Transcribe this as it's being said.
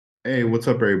Hey, what's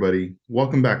up, everybody?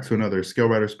 Welcome back to another Scale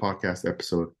Riders podcast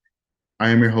episode. I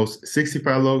am your host,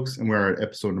 65 Lokes, and we're at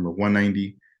episode number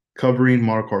 190, covering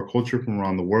model car culture from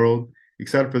around the world.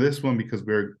 Excited for this one because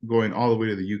we're going all the way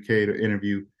to the UK to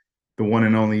interview the one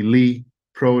and only Lee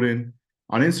Proden.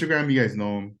 On Instagram, you guys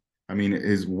know him. I mean,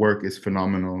 his work is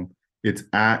phenomenal. It's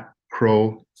at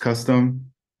Crow Custom.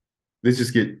 Let's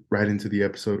just get right into the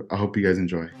episode. I hope you guys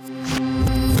enjoy.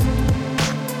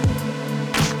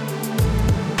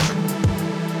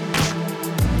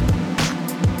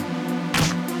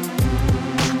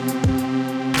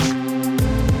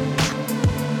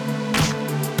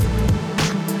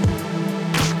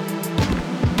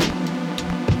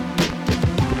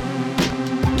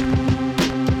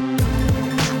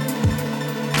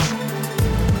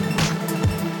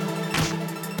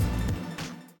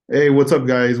 Hey, what's up,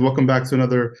 guys? Welcome back to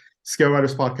another Scale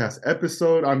Riders podcast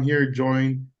episode. I'm here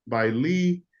joined by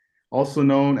Lee, also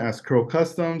known as Crow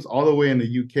Customs, all the way in the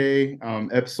UK.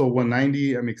 Episode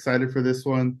 190. I'm excited for this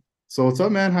one. So, what's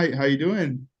up, man? How you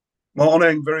doing?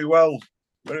 Morning, very well.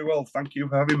 Very well. Thank you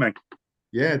for having me.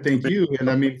 Yeah, thank you. And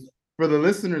I mean, for the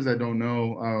listeners that don't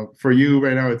know, for you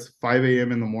right now, it's 5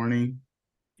 a.m. in the morning.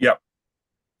 Yep.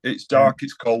 It's Man, dark,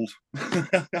 it's cold.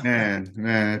 man,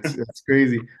 it's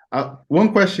crazy.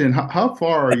 One question: how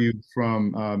far are you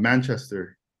from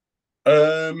Manchester?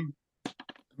 um,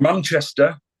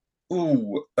 Manchester,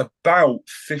 about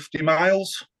 50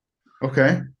 miles,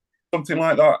 Okay. something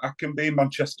like that. I can be in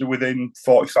Manchester within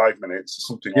 45 minutes, or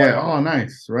something like Yeah. that. Oh,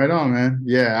 nice. Right on, man.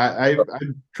 Yeah,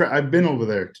 I've been over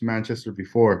there to Manchester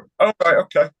before Oh, right,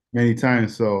 okay. many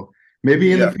times. So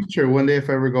maybe in the Yeah. future, one day if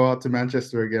I ever go out to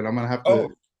Manchester again, I'm gonna have to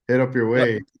Oh, hit up your let,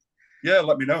 way. yeah,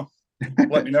 let me know.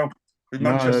 Let me know. No,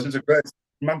 Manchester's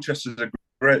a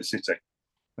great city.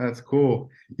 that's cool.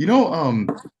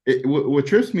 What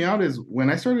trips me out is when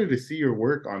I started to see your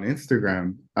work on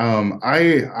Instagram.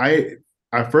 I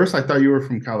at first I thought you were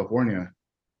from California.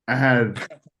 I had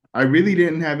I really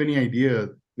didn't have any idea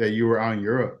that you were out in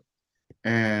Europe.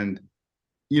 And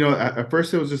at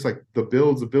first it was just like the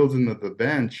builds in the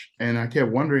bench, and I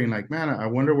kept wondering, like, man, I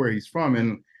wonder where he's from.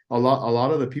 And a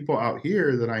lot of the people out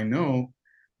here that I know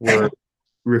were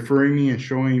referring me and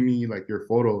showing me like your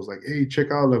photos, like, hey, check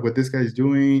out like what this guy's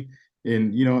doing.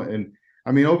 And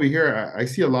I mean, over here, I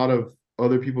see a lot of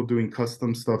other people doing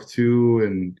custom stuff too.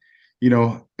 And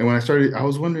when I started, I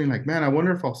was wondering, like, man, I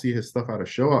wonder if I'll see his stuff at a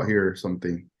show out here or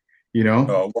something, you know?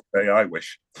 Oh, one day I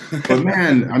wish. But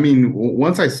man, I mean,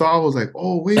 once I saw, I was like,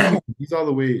 oh, wait a minute, he's all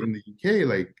the way in the UK.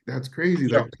 Like, that's crazy.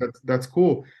 Yeah. Like, that's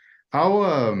cool.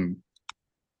 How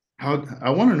how I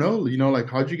want to know, like,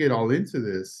 how'd you get all into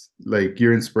this? Like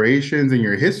your inspirations and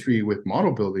your history with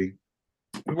model building.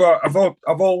 Well,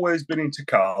 I've always been into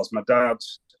cars. My dad,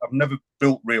 I've never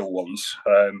built real ones,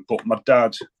 but my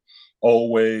dad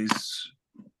always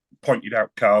pointed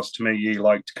out cars to me. He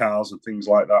liked cars and things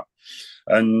like that.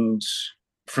 And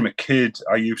from a kid,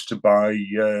 I used to buy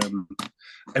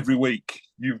every week.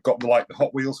 You've got the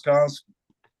Hot Wheels cars.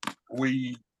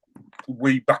 We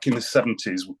back in the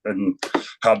 70s and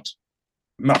had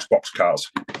Matchbox cars.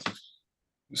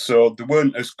 So they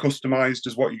weren't as customized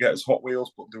as what you get as Hot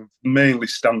Wheels, but they were mainly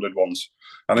standard ones.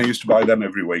 And I used to buy them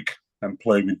every week and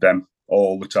play with them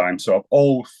all the time. So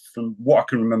from what I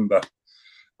can remember,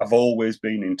 I've always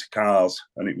been into cars,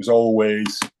 and it was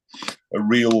always a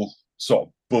real sort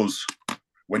of buzz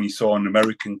when you saw an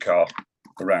American car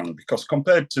around, because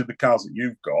compared to the cars that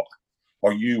you've got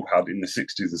or you had in the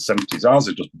 60s and 70s, ours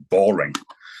are just boring,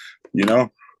 you know?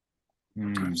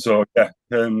 Mm. So yeah,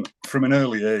 from an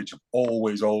early age, I've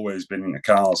always been into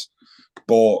cars,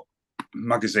 bought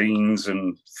magazines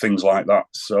and things like that.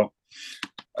 So,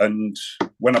 and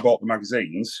when I bought the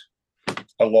magazines,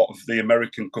 a lot of the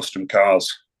American custom cars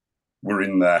were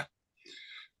in there,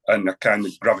 and I kind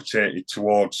of gravitated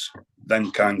towards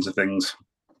them kinds of things.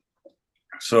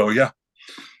 So yeah,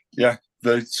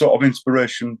 the sort of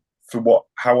inspiration for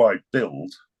how I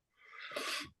build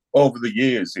over the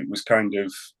years, it was kind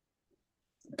of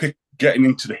getting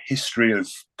into the history of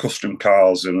custom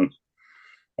cars and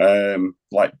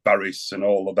like Barris and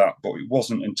all of that. But it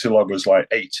wasn't until I was like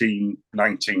 18,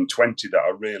 19, 20 that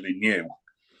I really knew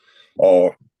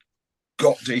or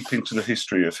got deep into the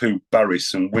history of who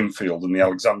Barris and Winfield and the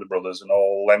Alexander brothers and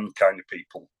all them kind of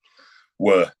people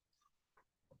were.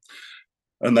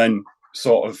 And then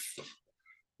sort of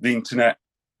the internet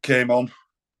came on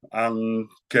and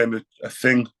came a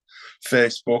thing,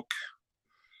 Facebook,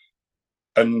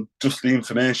 and just the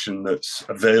information that's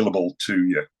available to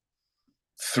you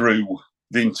through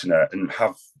the internet, and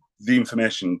have the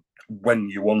information when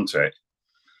you want it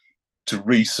to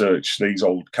research these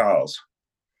old cars.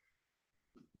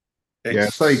 Yeah,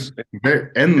 it's like It's very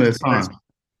it's endless, huh? amazing.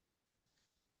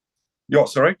 You're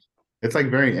sorry? It's like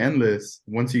very endless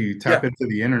once you Yeah, tap into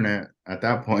the internet at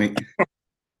that point.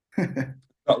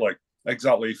 exactly.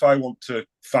 Exactly. If I want to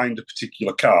find a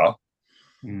particular car,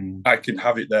 Mm. I can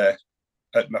have it there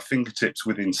at my fingertips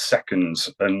within seconds.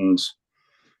 And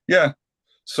yeah,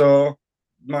 so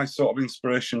my sort of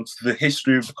inspiration to the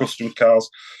history of the custom cars,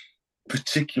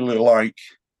 particularly like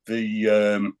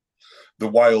the the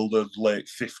wilder late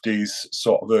 50s,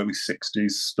 sort of early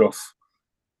 60s stuff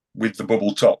with the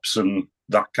bubble tops and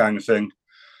that kind of thing.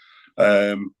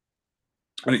 Um,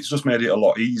 and it's just made it a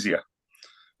lot easier.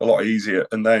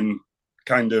 And then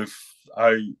kind of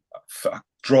I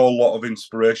draw a lot of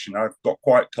inspiration. I've got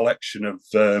quite a collection of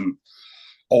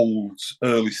old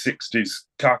early 60s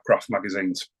Carcraft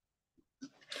magazines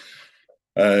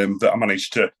that I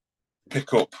managed to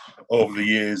pick up over the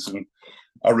years, and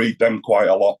I read them quite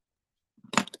a lot.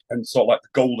 And sort of like the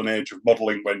golden age of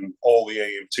modelling when all the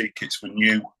AMT kits were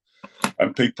new,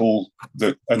 and people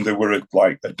that and they were at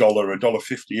like a dollar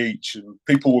fifty each, and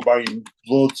people were buying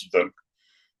loads of them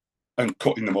and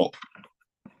cutting them up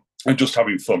and just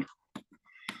having fun.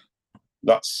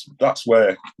 That's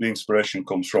where the inspiration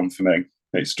comes from for me.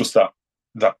 It's just that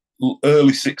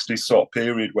early 60s sort of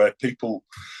period where people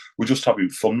were just having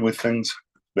fun with things,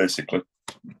 basically.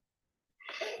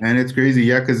 And it's crazy,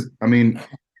 yeah, because I mean,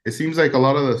 it seems like a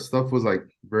lot of the stuff was like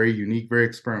very unique, very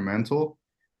experimental,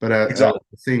 but at Exactly.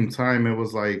 the same time, it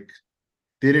was like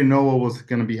they didn't know what was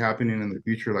going to be happening in the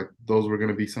future. Like those were going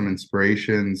to be some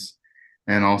inspirations,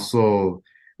 and also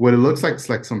what it looks like is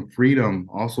like some freedom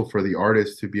also for the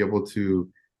artists to be able to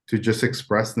just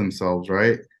express themselves,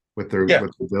 right? Yeah,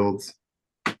 With the builds.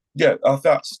 yeah.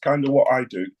 That's kind of what I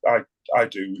do. I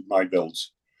do with my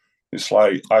builds. It's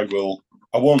like I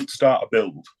won't start a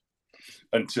build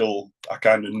until I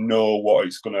kind of know what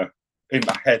it's gonna in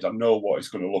my head. I know what it's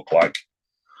gonna look like,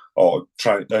 or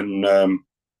try and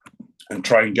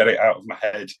get it out of my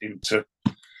head into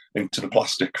the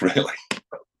plastic. Really,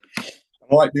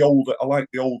 I like the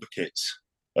older kits.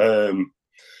 Um,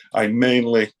 I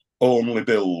mainly only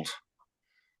build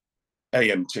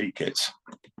AMT kits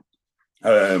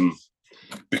um,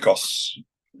 because,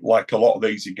 like a lot of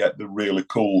these, you get the really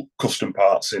cool custom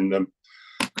parts in them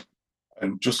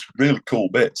and just really cool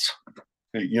bits.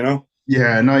 You know?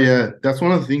 Yeah, no, yeah, that's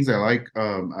one of the things I like,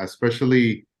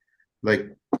 especially like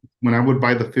when I would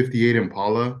buy the 58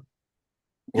 Impala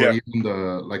or Yeah, even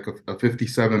the like a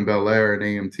 57 Bel Air and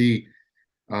AMT.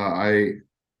 I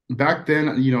back then,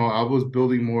 I was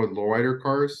building more lowrider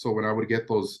cars, so when I would get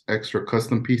those extra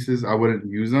custom pieces, I wouldn't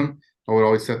use them. I would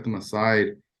always set them aside.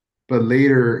 But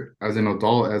later, as an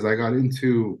adult, as I got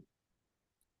into,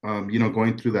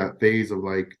 going through that phase of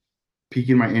like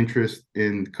piquing my interest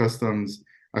in customs,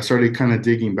 I started kind of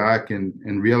digging back and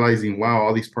realizing, wow,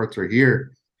 all these parts are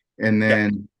here. And yeah,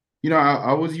 then,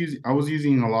 I was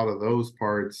using a lot of those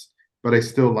parts, but I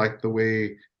still like the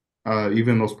way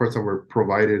even those parts that were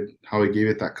provided, how it gave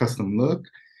it that custom look.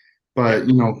 yeah,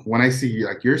 But when I see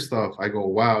like your stuff, I go,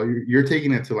 wow, you're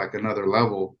taking it to like another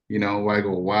level, where I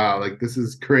go, wow, like this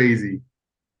is crazy.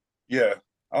 yeah.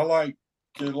 I like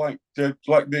the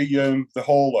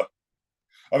hauler.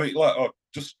 I mean, like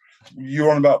just you're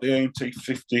on about the AMT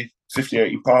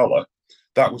 58 Impala.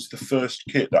 That was the first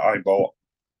kit that I bought.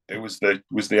 It was the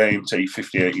AMT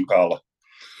 58 Impala,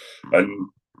 and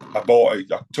I bought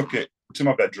it. I took it to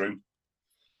my bedroom,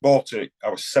 bought it. I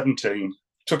was 17.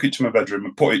 Took it to my bedroom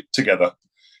and put it together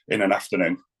in an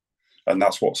afternoon, and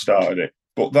that's what started it.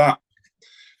 But that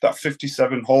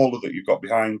 57 hauler that you've got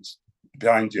behind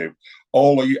you,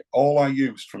 all I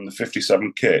used from the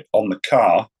 57 kit on the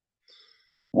car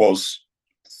was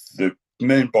the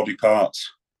main body parts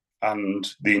and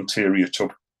the interior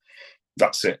tub.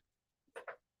 That's it.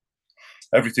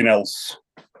 Everything else,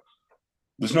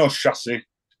 there's no chassis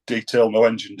detail, no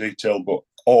engine detail, but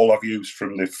all I've used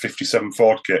from the 57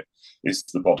 Ford kit is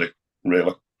the body,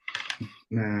 really.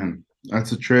 Man,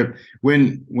 that's a trip.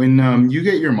 When you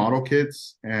get your model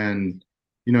kits and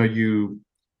you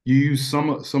use some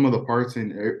of the parts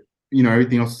and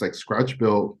everything else is like scratch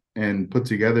built and put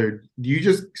together, do you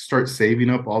just start saving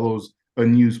up all those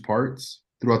unused parts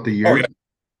throughout the Oh years?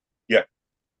 yeah, yeah.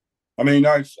 I mean,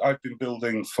 I've been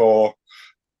building for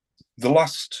the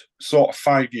last sort of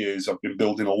 5 years. I've been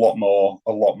building a lot more.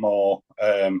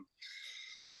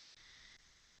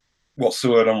 What's the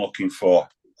word I'm looking for?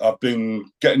 I've been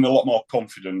getting a lot more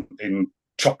confident in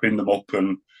chopping them up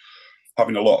and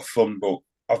having a lot of fun. But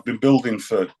I've been building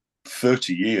for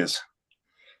 30 years,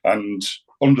 and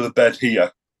under the bed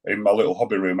here in my little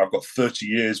hobby room, I've got 30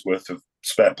 years worth of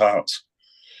spare parts,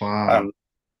 Wow. and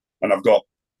and I've got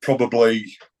probably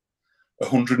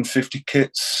 150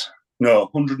 kits, no,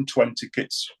 120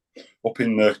 kits up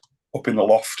in the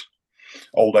loft,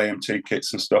 old AMT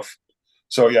kits and stuff.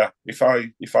 So yeah, if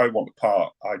I want a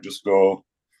part, I just go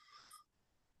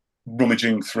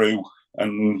rummaging through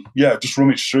and yeah, just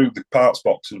rummage through the parts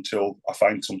box until I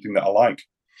find something that I like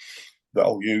that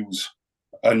I'll use.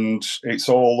 And it's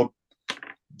all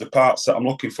the parts that I'm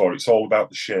looking for. It's all about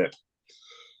the shape.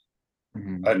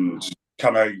 Mm-hmm. And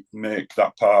can I make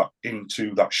that part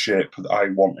into that shape that I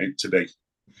want it to be?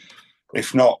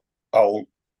 If not, I'll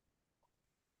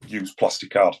use plastic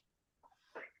card.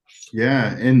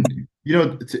 Yeah, and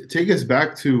take us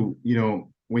back to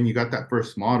when you got that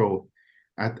first model.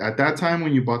 At that time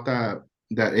when you bought that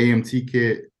AMT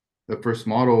kit, the first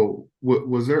model,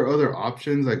 was there other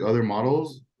options like other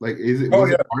models? Like, was it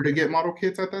hard to get model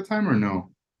kits at that time or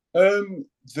no?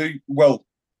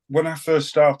 When I first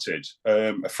started,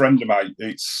 a friend of mine,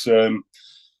 a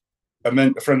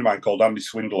friend of mine called Andy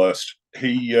Swindlehurst.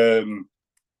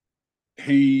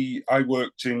 I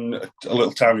worked in a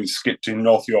little town in Skipton,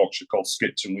 North Yorkshire, called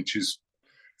Skipton, which is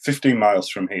 15 miles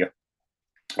from here.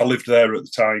 I lived there at the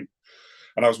time,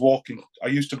 and I was walking. I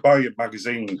used to buy a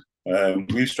magazine. We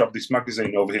used to have this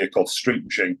magazine over here called Street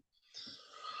Machine,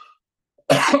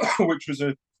 which was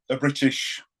a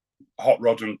British hot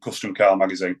rod and custom car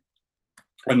magazine.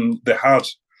 And they had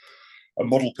a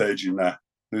model page in there.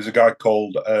 There was a guy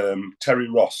called Terry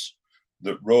Ross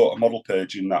that wrote a model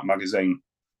page in that magazine.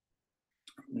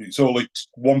 It's only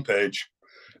one page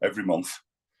every month.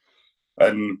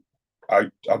 And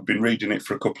I've been reading it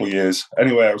for a couple of years.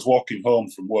 Anyway, I was walking home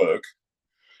from work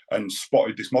and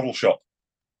spotted this model shop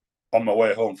on my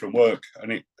way home from work.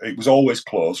 And it was always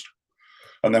closed.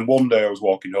 And then one day I was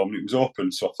walking home and it was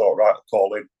open. So I thought, right, I'll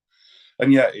call in.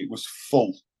 And yeah, it was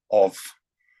full of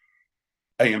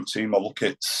AMT model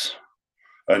kits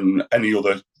and any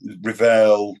other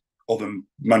Revell, other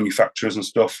manufacturers and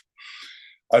stuff.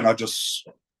 And I just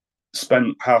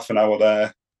spent half an hour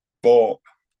there, bought,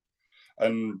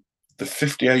 and the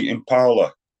 58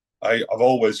 Impala, I've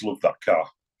always loved that car.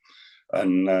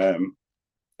 And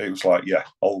it was like, yeah,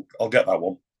 I'll get that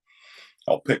one.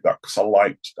 I'll pick that because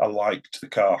I liked the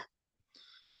car.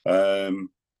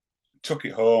 Took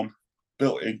it home,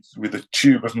 built it with a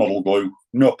tube of model glue,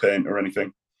 no paint or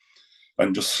anything,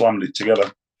 and just slammed it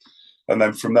together. And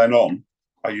then from then on,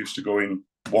 I used to go in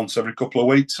once every couple of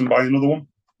weeks and buy another one.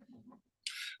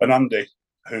 And Andy,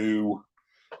 who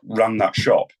ran that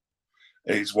shop,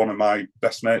 is one of my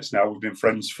best mates now. We've been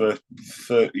friends for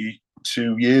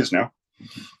 32 years now.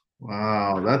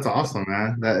 Wow, that's awesome,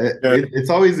 man. It's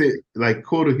always like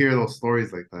cool to hear those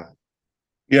stories like that.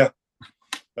 Yeah,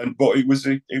 but it was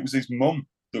his mum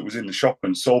that was in the shop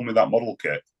and sold me that model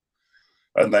kit,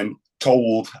 and then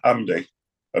told Andy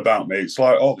about me. It's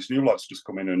like, oh, this new lad's just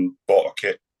come in and bought a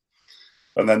kit.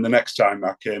 And then the next time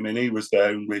I came in, he was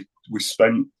there, and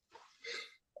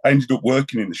I ended up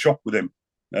working in the shop with him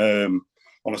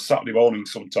on a Saturday morning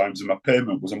sometimes, and my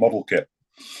payment was a model kit.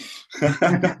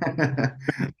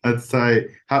 That's tight.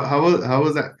 How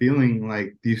was that feeling?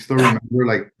 Like, do you still remember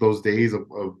like those days of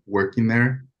working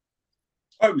there?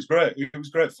 Oh, it was great. It was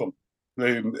great fun.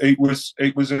 It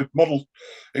was a model.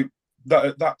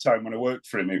 At that time when I worked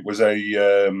for him, it was a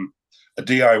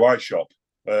DIY shop,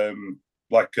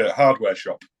 like a hardware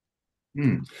shop.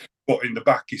 But in the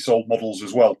back, he sold models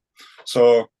as well.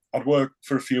 So I'd work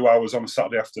for a few hours on a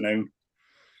Saturday afternoon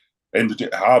in the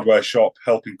hardware shop,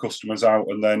 helping customers out,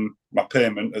 and then my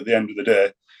payment at the end of the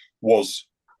day was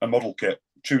a model kit.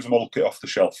 Choose a model kit off the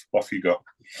shelf. Off you go.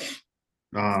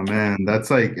 Oh man,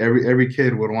 that's like every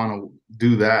kid would want to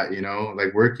do that,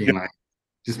 like working, like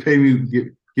just pay me, give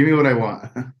me what I want.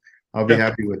 I'll be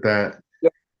happy with that. Yeah.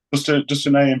 Just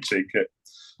an AMT kit.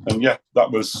 And yeah,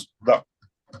 that was that.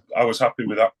 I was happy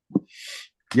with that.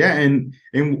 Yeah, and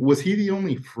was he the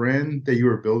only friend that you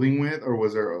were building with, or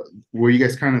were you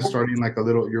guys kind of starting like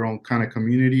your own kind of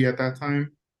community at that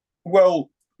time? Well,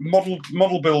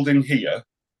 model building here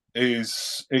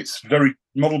is very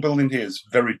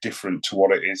different to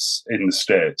what it is in the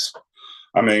States.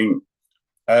 I mean,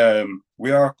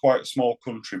 we are quite a small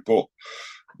country, but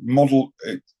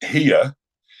here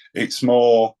it's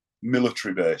more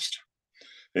military based.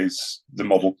 Is the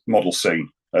model scene,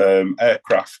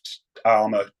 aircraft,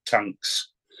 armor,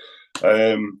 tanks.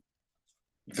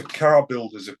 The car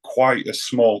builders are quite a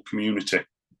small community.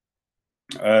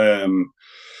 And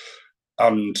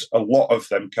a lot of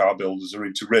them car builders are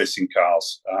into racing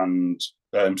cars and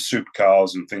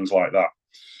supercars and things like that.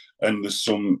 And there's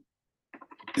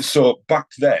so back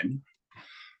then,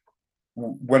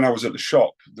 when I was at the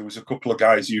shop, there was a couple of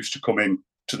guys who used to come in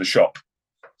to the shop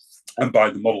and buy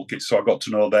the model kits. So I got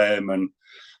to know them, and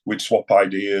we'd swap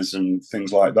ideas and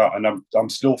things like that. And I'm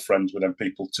still friends with them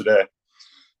people today.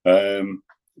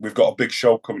 We've got a big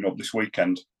show coming up this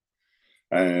weekend,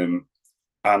 and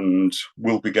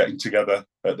we'll be getting together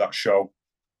at that show.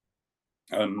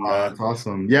 And That's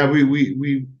awesome. Yeah,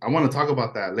 we I want to talk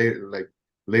about that later, like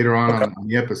later on okay. on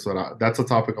the episode. That's a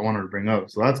topic I wanted to bring up.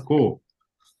 So that's cool.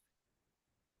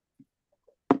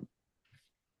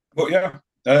 But yeah,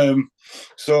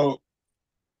 so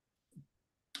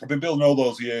I've been building all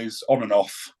those years on and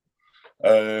off,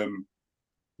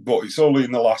 but it's only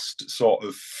in the last sort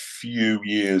of few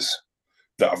years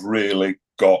that I've really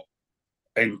got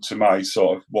into my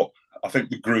sort of what I think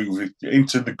the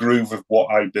groove of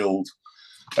what I build.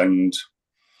 And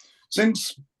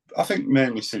since I think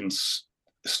mainly since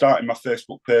starting my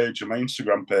Facebook page and my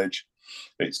Instagram page,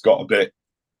 it's got a bit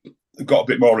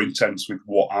more intense with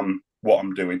what I'm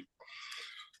doing.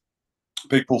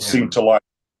 People seem to like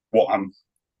what I'm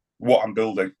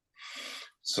building.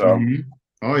 So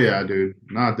Oh yeah, dude.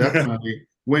 No, definitely.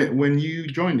 When you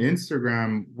joined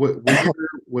Instagram, what year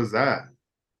was that?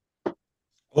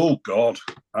 Oh God,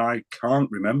 I can't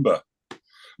remember. I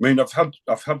mean, I've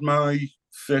had my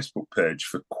Facebook page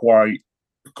for quite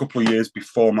a couple of years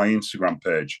before my Instagram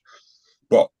page,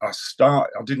 but I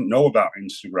didn't know about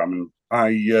Instagram,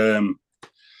 and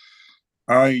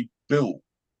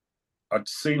I'd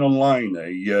seen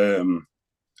online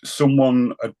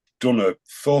someone had done a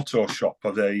Photoshop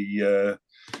of a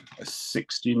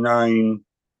 '69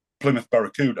 Plymouth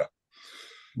Barracuda,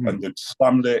 and they'd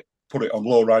slammed it, put it on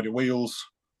lowrider wheels,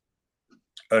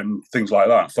 and things like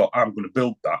that. I thought, I'm going to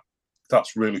build that.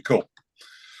 That's really cool.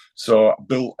 So I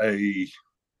built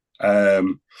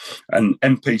an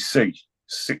MPC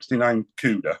 '69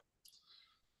 Cuda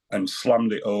and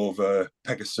slammed it over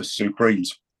Pegasus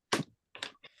Supremes.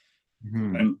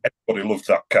 And everybody loved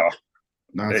that car.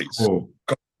 That's cool.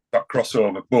 Got that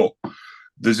crossover. But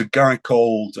there's a guy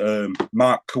called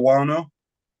Mark Kawano.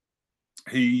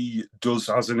 He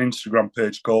has an Instagram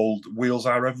page called Wheels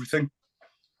Are Everything.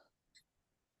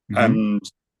 And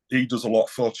he does a lot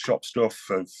of Photoshop stuff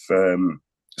of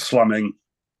slamming,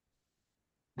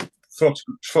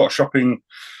 photoshopping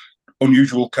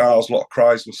unusual cars, a lot of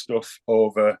Chrysler stuff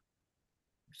over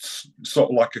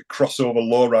sort of like a crossover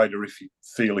lowrider, if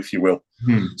you will,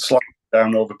 slamming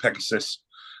down over Pegasus.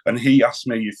 And he asked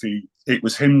me if it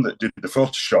was him that did the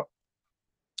Photoshop,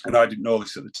 and I didn't know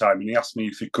this at the time. And he asked me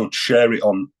if he could share it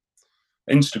on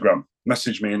Instagram.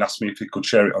 Messaged me and asked me if he could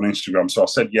share it on Instagram. So I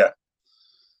said yeah.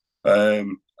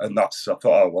 And I thought,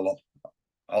 oh well,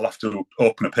 I'll have to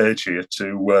open a page here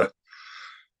to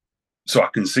so I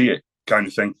can see it, kind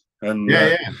of thing. And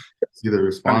see the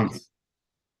response.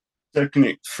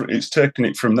 It's taken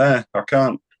it from there. I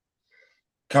can't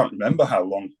remember how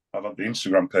long I've had the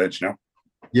Instagram page now.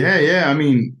 Yeah. I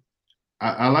mean,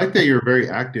 I like that you're very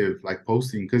active, like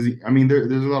posting, because I mean, there's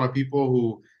a lot of people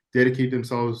who dedicate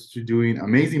themselves to doing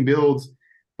amazing builds,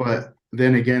 but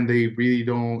then again, they really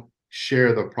don't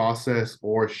share the process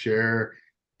or share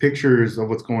pictures of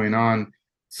what's going on.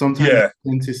 Sometimes you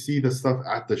tend to see the stuff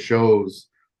at the shows,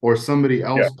 or somebody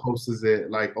else posts it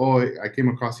like, oh, I came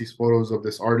across these photos of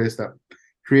this artist that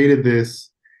created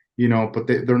this, but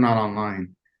they're not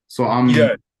online. So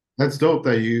that's dope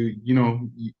that you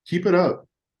keep it up.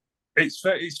 It's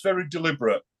very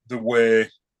deliberate the way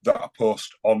that I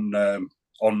post on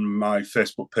my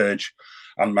Facebook page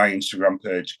and my Instagram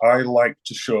page. I like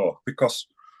to show, because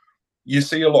you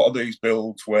see a lot of these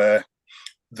builds where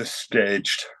they're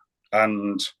staged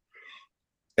and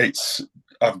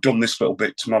I've done this little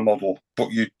bit to my model,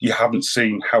 but you haven't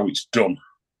seen how it's done.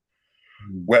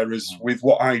 Whereas with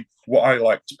what I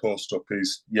like to post up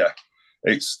is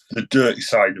it's the dirty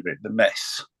side of it, the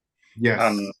mess. Yes.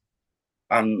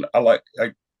 And I like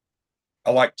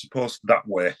to post that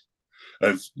way.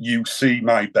 Of you see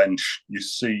my bench, you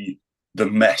see the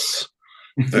mess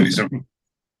that is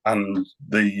and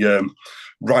the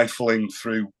rifling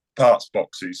through parts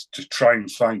boxes to try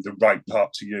and find the right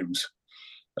part to use.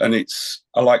 And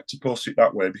I like to post it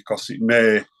that way because it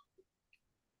may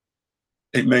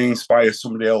inspire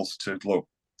somebody else to look,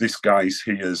 this guy's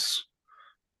here's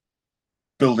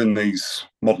building these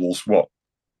models.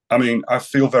 I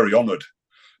feel very honoured.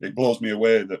 It blows me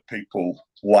away that people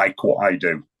like what I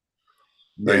do.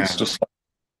 It's just like,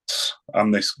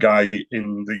 I'm this guy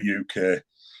in the UK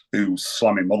who's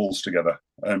slamming models together.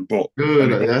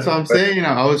 Dude, that's what I'm saying.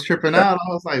 I was tripping out. I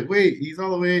was like, wait, he's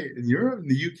all the way in Europe, in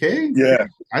the UK? Yeah.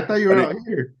 I thought you were out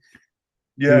here.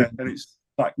 Yeah, and it's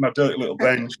like my dirty little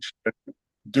bench,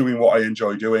 doing what I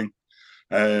enjoy doing.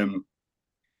 But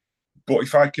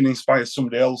if I can inspire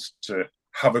somebody else to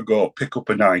have a go, pick up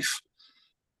a knife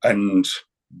and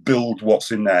build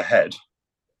what's in their head,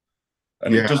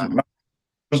 and it Yeah.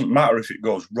 doesn't matter if it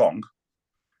goes wrong.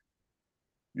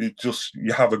 You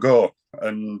have a go,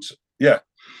 and yeah,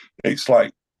 it's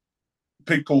like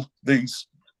people these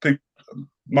people.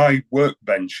 My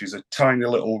workbench is a tiny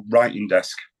little writing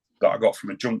desk that I got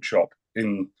from a junk shop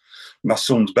in my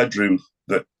son's bedroom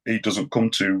that he doesn't come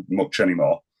to much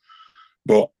anymore.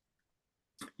 But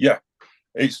yeah,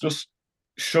 it's just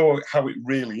show how it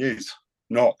really is,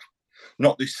 not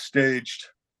this staged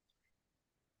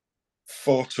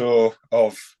photo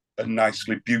of a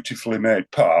nicely, beautifully made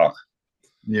park.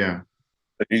 Yeah.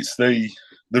 It's I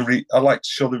like to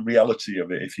show the reality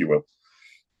of it, if you will.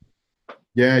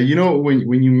 Yeah, you know,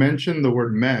 when you mention the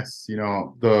word mess, you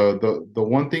know, the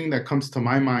one thing that comes to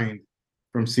my mind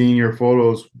from seeing your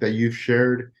photos that you've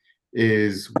shared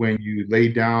is when you lay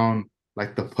down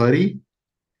like the putty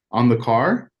on the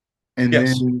car, and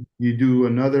Yes, then you do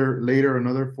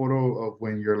another photo of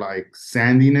when you're like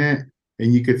sanding it,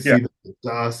 and you could yeah, see the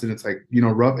dust, and it's like, you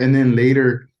know, rough, and then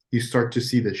later you start to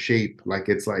see the shape, like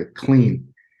it's like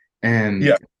clean. And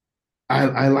yeah.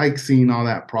 I like seeing all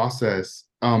that process.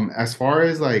 As far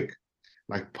as like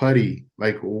putty,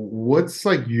 like what's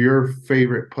like your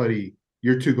favorite putty,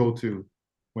 your to go to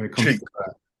when it comes Cheap, to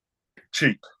that?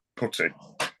 cheap putty.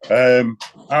 Um,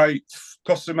 I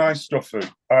Because of my stuff,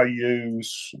 I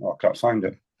use. Oh, I can't find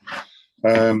it.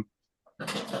 Um,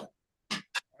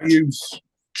 I use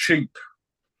cheap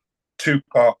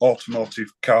two-part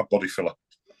automotive car body filler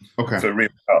Okay. for real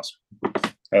cars.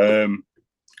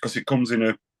 Because it comes in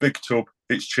a big tub,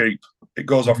 it's cheap, it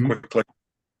goes off Mhm. quickly,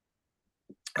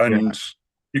 Yeah. and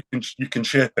you can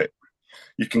shape it,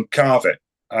 you can carve it,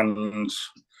 and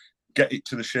get it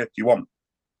to the shape you want.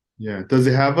 Yeah. Does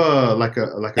it have a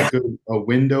good a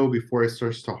window before it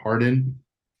starts to harden?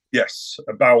 Yes,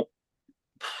 about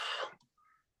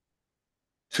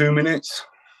 2 minutes,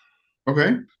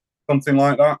 Okay. something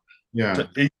like that. Yeah.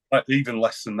 Even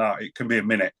less than that, it can be a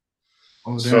minute.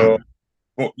 Oh, So, damn.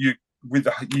 but you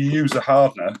use a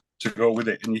hardener to go with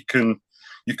it, and you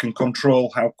can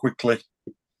control how quickly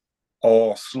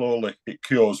or slowly it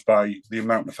cures by the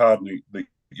amount of hardening that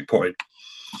you put in.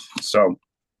 So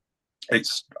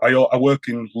I work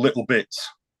in little bits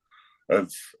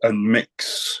of and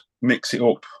mix it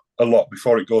up a lot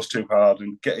before it goes too hard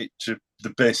and get it to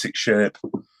the basic shape,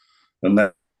 and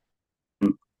then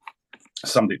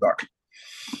sand it back.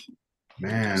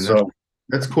 Man, So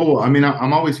that's cool. I mean,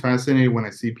 I'm always fascinated when I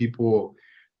see people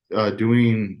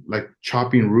doing like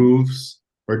chopping roofs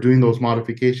or doing those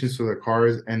modifications to their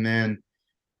cars, and then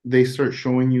they start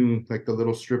showing you like the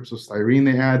little strips of styrene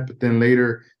they add, but then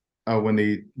later when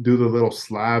they do the little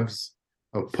slabs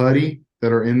of putty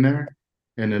that are in there,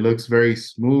 and it looks very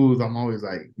smooth, I'm always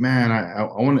like, man, I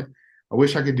want to, I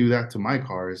wish I could do that to my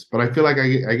cars, but I feel like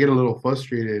I get a little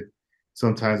frustrated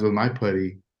sometimes with my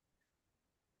putty.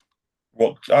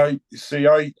 what I see,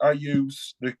 I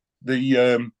use the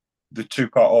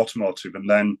two-part automotive, and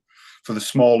then for the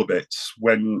smaller bits,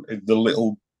 when the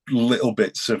little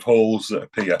bits of holes that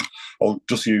appear, I'll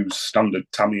just use standard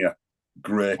Tamiya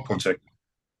grey putty.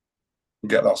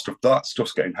 Get that stuff. That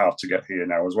stuff's getting hard to get here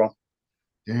now as well.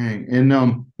 Dang.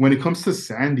 And when it comes to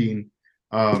sanding,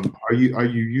 are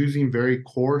you using very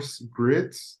coarse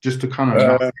grits just to kind of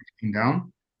knock Uh, everything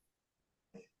down?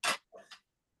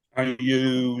 I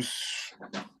use.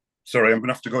 Sorry, I'm going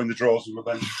to have to go in the drawers of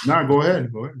my bench. Nah, go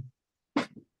ahead. Go ahead.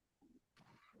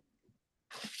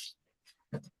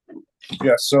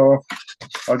 Yeah, so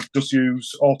I just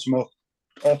use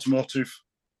automotive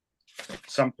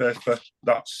sandpaper.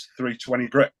 That's 320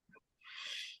 grit.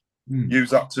 Hmm. Use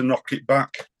that to knock it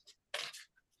back,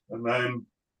 and then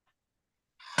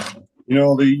you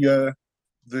know the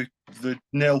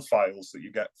nail files that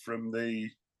you get from the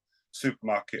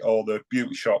supermarket or the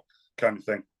beauty shop kind of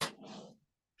thing.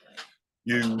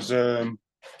 Use I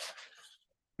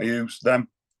use them,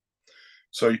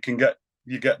 so you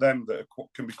get them that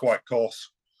can be quite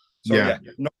coarse. So Yeah.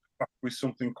 yeah, knock it back with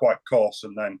something quite coarse,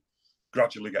 and then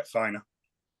gradually get finer.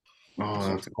 Oh, that's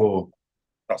Something cool.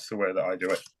 That's the way that I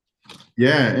do it.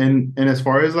 Yeah, and as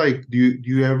far as like, do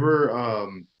you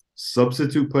ever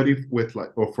substitute putty with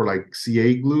like or for like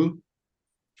CA glue?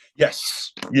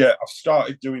 Yes, yeah, I've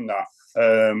started doing that.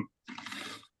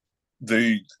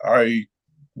 The I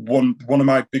one of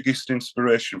my biggest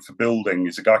inspiration for building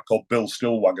is a guy called Bill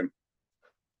Stillwagon.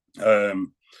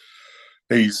 Um,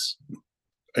 he's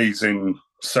he's in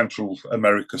Central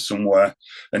America somewhere,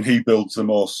 and he builds the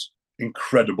most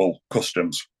incredible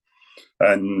customs.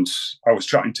 And I was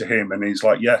chatting to him, and he's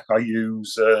like, "Yeah, I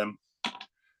use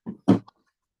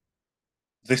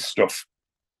this stuff."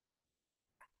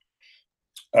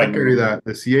 I carry And that,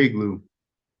 the CA glue.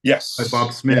 By Bob Yes, yeah,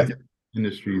 Smith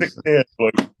Industries. fixie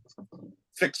glue,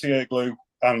 fixie glue,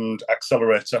 and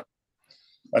accelerator,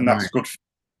 and Nice.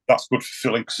 That's good for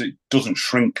filling because it doesn't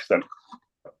shrink then.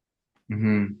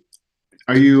 Hmm.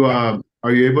 Are you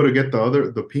able to get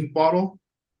the pink bottle?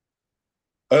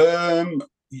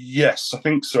 Yes, I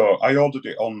think so. I ordered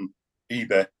it on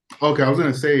eBay. Okay, I was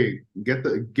gonna say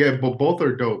but both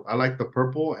are dope. I like the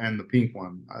purple and the pink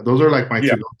one. Those are like my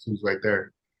Yeah, two go-tos right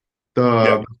there.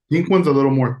 yeah. The pink one's a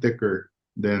little more thicker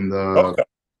than the Okay.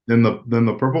 than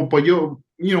the purple, but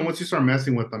once you start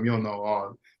messing with them, you'll know.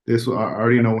 Oh, I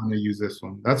already know when to use this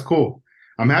one. That's cool.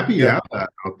 I'm happy you Yeah. have that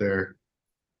out there.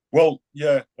 Well,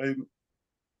 yeah.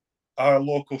 Our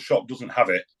local shop doesn't have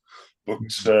it, but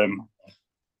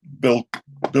Bill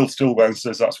Bill Stillburn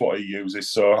says that's what he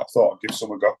uses. So I thought I'd give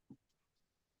some a go.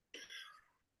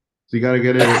 So you gotta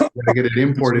get it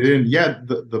imported in. Yeah,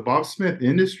 the Bob Smith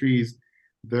Industries,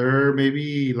 they're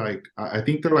maybe like I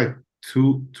think they're like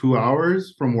two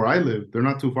hours from where I live. They're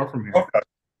not too far from here. Okay.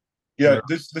 Yeah, Yeah,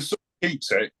 there's some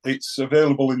keeps it. It's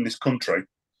available in this country.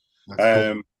 that's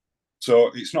cool. Um,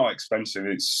 so it's not expensive.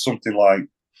 It's something like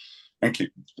I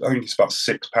think it's about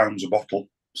 £6 a bottle,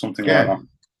 something like Yeah. that.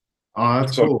 Oh,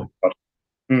 that's So, cool.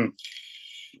 mm,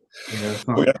 Yeah, that's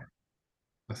but not yeah,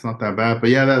 that's not that bad. But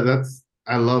yeah, that's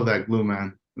I love that glue,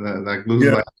 man. That glue is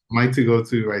yeah. like my to go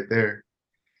to right there.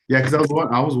 Yeah, because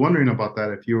I was wondering about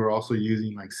that if you were also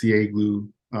using like CA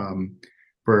glue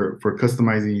for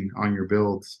customizing on your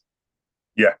builds.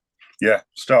 Yeah, yeah,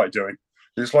 started doing.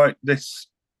 It's like this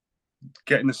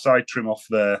getting the side trim off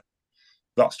there,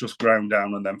 that's just ground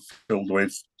down and then filled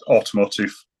with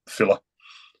automotive filler.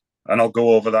 And I'll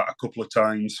go over that a couple of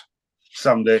times,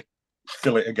 sand it,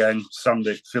 fill it again, sand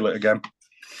it, fill it again.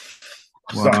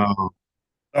 So Wow.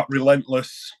 that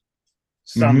relentless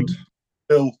sand, Hmm.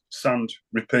 fill, sand,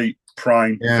 repeat,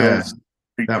 prime, fill, Yeah,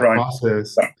 repeat, that prime.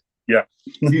 process. Yeah.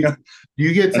 Do you, do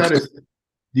you get And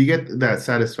do you get that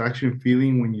satisfaction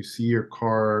feeling when you see your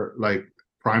car like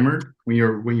primered when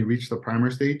you reach the primer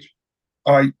stage?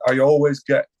 I always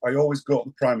go to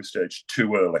the primer stage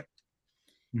too early.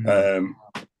 Mhm. Um,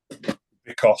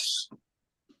 because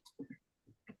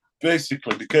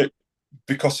basically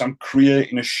because I'm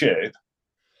creating a shape,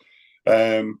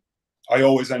 um, I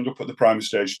always end up at the primer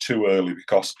stage too early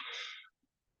because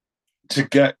to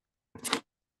get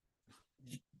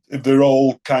they're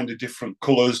all kind of different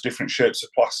colors, different shapes of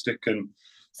plastic and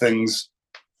things.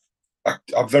 I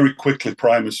very quickly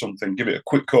primer something, give it a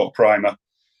quick coat of primer,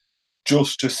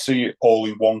 just to see it all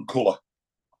in one color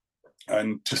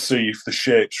and to see if the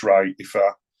shape's right, if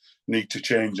I need to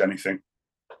change anything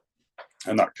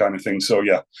and that kind of thing. So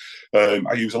yeah,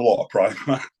 I use a lot of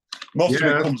primer. Most of it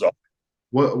Yeah. comes off.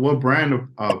 What brand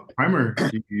of primer do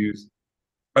you use?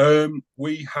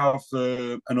 We have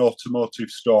an automotive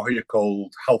store here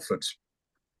called Halfords,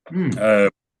 Hmm. uh,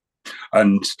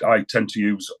 and I tend to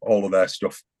use all of their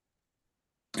stuff.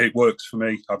 It works for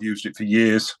me. I've used it for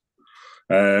years.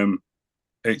 Um,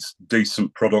 it's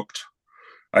decent product.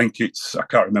 I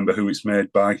can't remember who it's made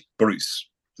by, but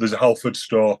there's a Halford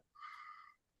store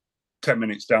 10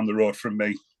 minutes down the road from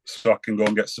me, so I can go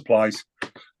and get supplies.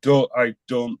 I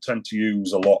don't tend to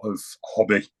use a lot of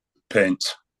hobby paint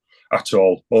at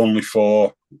all.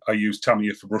 I use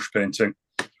Tamiya for brush painting,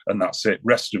 and that's it.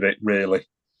 Rest of it really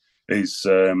is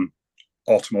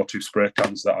automotive spray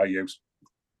cans that I use.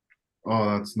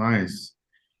 Oh, that's nice.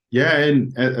 Yeah,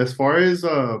 and as far as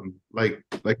like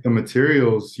the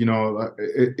materials,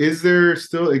 is there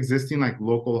still existing like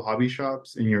local hobby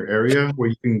shops in your area where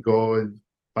you can go and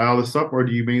buy all this stuff, or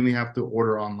do you mainly have to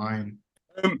order online?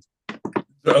 Um,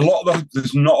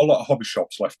 there's not a lot of hobby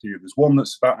shops left here. There's one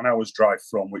that's about an hour's drive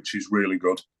from, which is really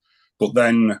good. But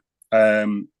then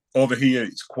over here,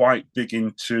 it's quite big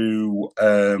into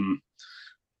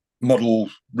model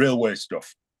railway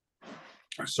stuff.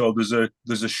 So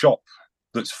there's a shop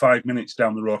that's 5 minutes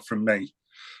down the road from me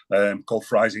called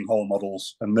Frising Hall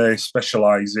Models, and they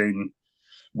specialise in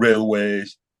railway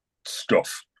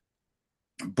stuff.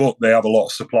 But they have a lot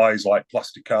of supplies like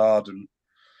plasticard and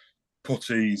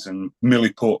putties and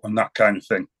milliput and that kind of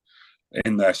thing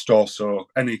in their store. So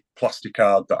any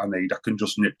plasticard that I need, I can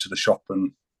just nip to the shop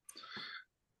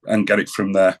and get it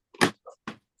from there.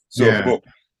 So, Yeah, but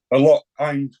a lot,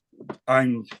 I'm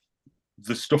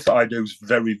the stuff that I do is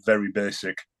very, very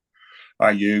basic.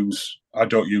 I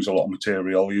don't use a lot of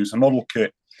material. I use a model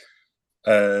kit,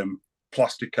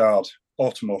 plasticard,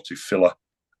 automotive filler,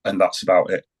 and that's about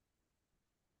it.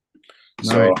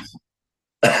 So, nice.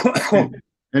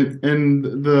 And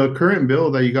the current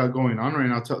build that you got going on right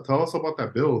now, tell us about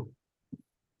that build.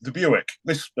 the Buick,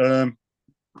 this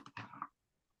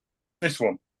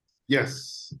one,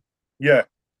 Yes. yeah.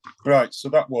 Right, so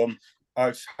that one,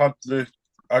 I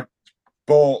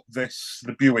bought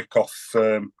the Buick off,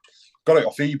 got it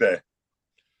off eBay.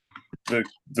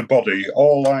 The body,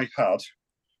 all I had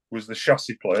was the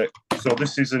chassis plate. So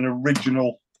this is an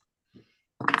original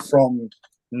from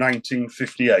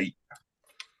 1958.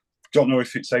 Don't know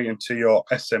if it's A&T or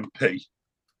SMP.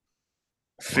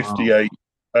 58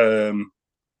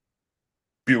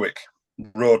 Buick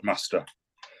Roadmaster.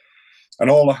 And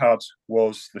all I had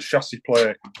was the chassis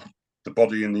plate, the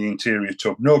body and the interior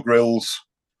tub, no grills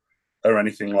or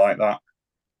anything like that.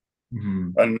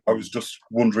 Mm-hmm. And I was just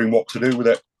wondering what to do with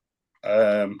it,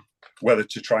 whether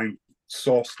to try and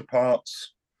source the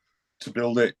parts to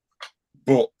build it.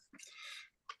 But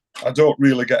I don't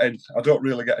really get any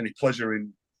pleasure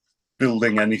in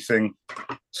building anything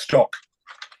stock.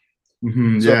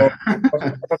 Mm-hmm. So Yeah.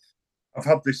 I've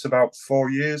had this about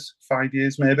 5 years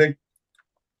maybe.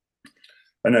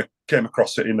 And I came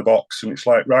across it in the box, and it's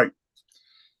like, right,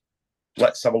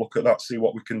 let's have a look at that, see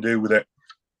what we can do with it.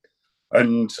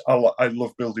 And I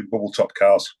love building bubble top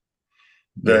cars.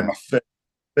 They're my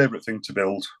favorite thing to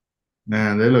build.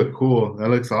 Man, they look cool. That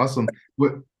looks awesome.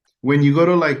 When you go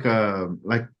to like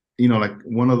like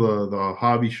one of the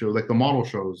hobby shows, like the model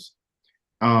shows,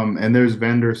 and there's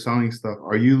vendors selling stuff,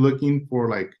 are you looking for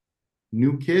like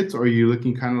new kits, or are you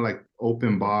looking kind of like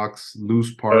open box,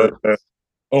 loose parts?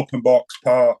 Open box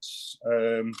parts.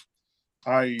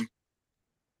 I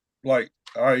like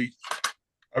I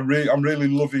I'm really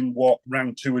loving what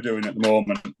Round Two are doing at the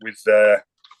moment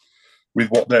with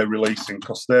what they're releasing,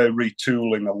 because they're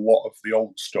retooling a lot of the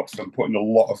old stuff and putting a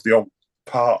lot of the old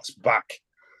parts back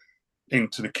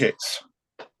into the kits.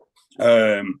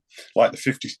 Like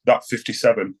that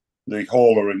 57, the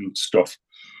hauler and stuff.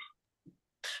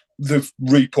 They've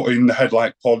re-put in the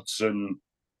headlight pods and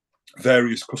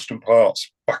various custom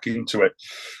parts back into it.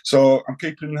 So I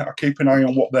keep an eye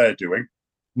on what they're doing.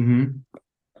 Mm-hmm.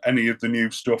 Any of the new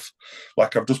stuff.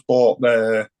 Like I've just bought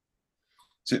is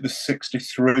it the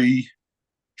 63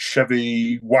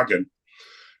 Chevy wagon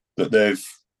that they've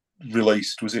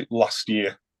released? Was it last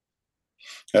year?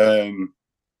 I've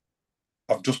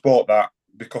just bought that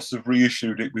because they've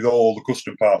reissued it with all the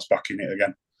custom parts back in it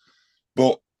again.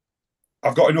 But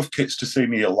I've got enough kits to see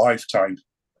me a lifetime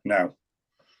now.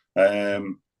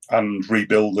 And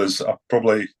rebuilders,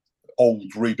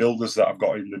 old rebuilders that I've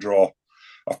got in the drawer.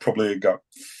 I've probably got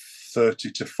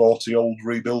 30 to 40 old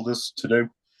rebuilders to do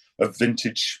of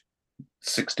vintage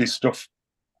 60s stuff.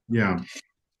 Yeah.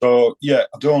 So yeah,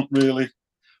 I don't really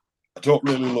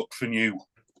look for new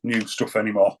stuff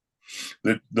anymore.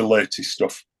 The latest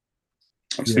stuff.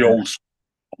 It's the old.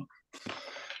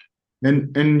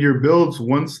 And your builds,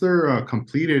 once they're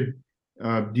completed,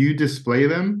 do you display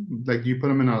them? Like, do you put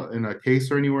them in a case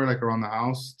or anywhere, like around the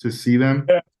house, to see them?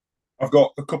 Yeah. I've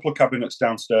got a couple of cabinets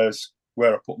downstairs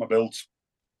where I put my builds.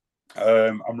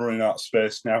 I'm running out of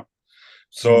space now,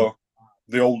 so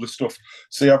the older stuff.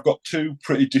 See, I've got two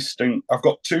pretty distinct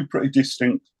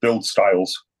build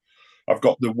styles. I've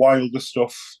got the wilder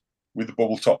stuff with the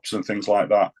bubble tops and things like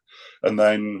that, and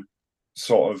then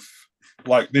sort of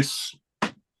like this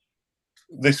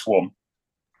one.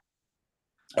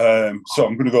 So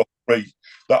I'm going to go three.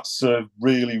 That's a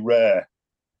really rare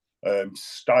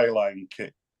Styline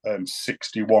kit,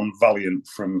 61 Valiant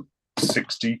from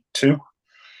 62.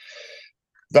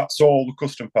 That's all the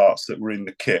custom parts that were in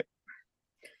the kit.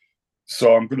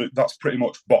 So that's pretty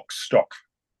much box stock.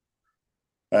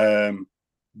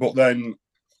 But then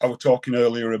I was talking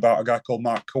earlier about a guy called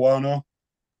Mark Kawano,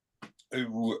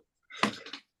 who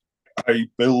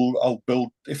I'll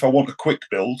build, if I want a quick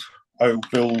build, I'll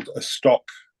build a stock,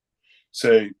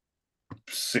 say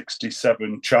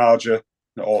 67 Charger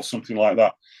or something like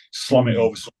that, slam it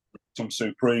over some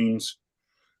Supremes,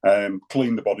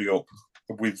 clean the body up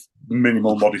with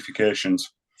minimal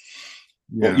modifications.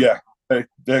 But yeah, they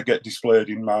get displayed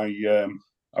in my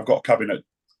I've got a cabinet,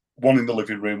 one in the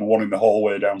living room and one in the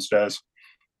hallway downstairs,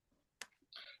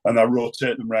 and I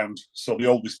rotate them round, so the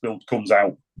oldest build comes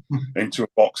out into a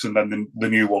box, and then the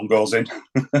new one goes in.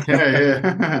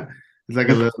 Yeah. It's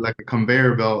like a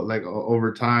conveyor belt, like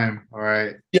over time. All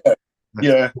right.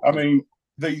 Yeah. I mean,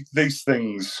 these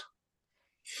things,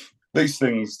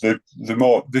 the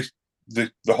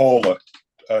hauler,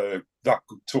 that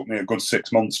took me a good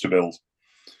 6 months to build,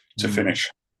 to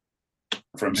finish,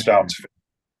 from start to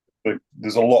finish.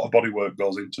 There's a lot of bodywork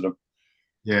goes into them.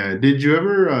 Yeah. Did you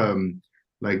ever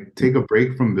like take a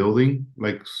break from building,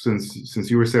 like since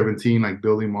you were 17, like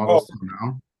building models till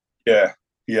now?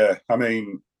 Yeah. I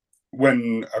mean,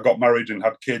 when I got married and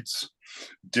had kids,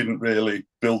 didn't really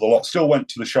build a lot. Still went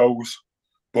to the shows,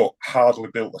 but hardly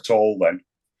built at all then.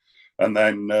 And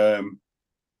then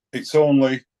it's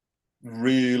only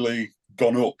really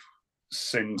gone up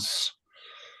since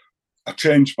I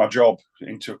changed my job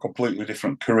into a completely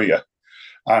different career,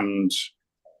 and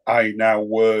I now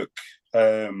work.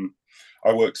 I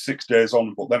work 6 days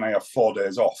on, but then I have 4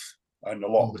 days off, and a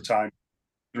lot of the time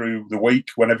through the week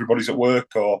when everybody's at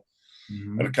work or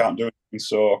and I can't do anything,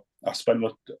 so I spend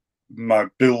my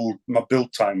build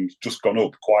time's just gone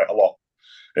up quite a lot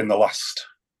in the last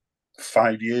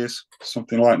 5 years,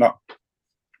 something like that.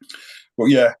 But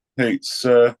yeah, it's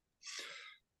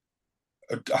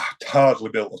hardly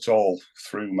built at all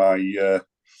through my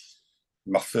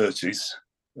 30s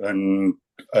and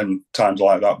times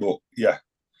like that. But yeah,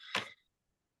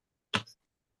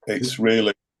 it's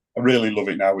really, I really love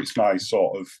it now. It's my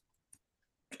sort of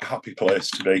happy place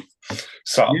to be,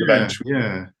 sat on the bench.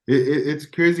 Yeah. It's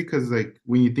crazy because like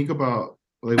when you think about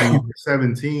like when you're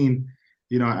 17,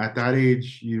 you know, at that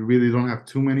age, you really don't have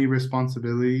too many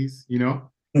responsibilities, you know?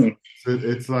 So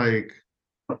it's like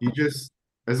you just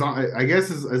as long I guess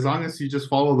as long as you just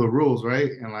follow the rules,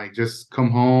 right? And like just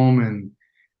come home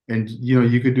and you know,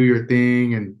 you could do your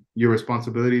thing and your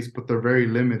responsibilities, but they're very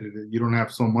limited. You don't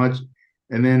have so much.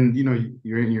 And then, you know,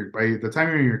 you're in your by the time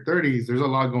you're in your 30s, there's a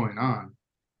lot going on.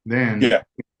 Then Yeah,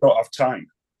 don't have time.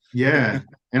 yeah.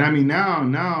 And I mean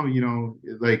now, you know,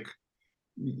 like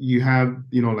you have,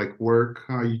 you know, like work,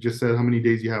 you just said how many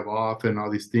days you have off and all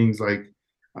these things. Like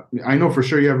I know for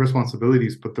sure you have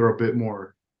responsibilities, but they're a bit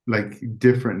more like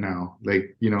different now.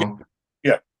 Like, you know,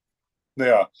 Yeah, they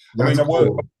are. I that's mean,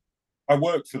 cool. I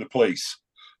work for the police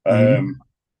Mhm.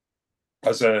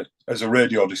 as a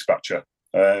radio dispatcher.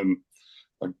 I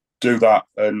do that,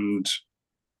 and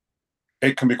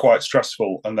it can be quite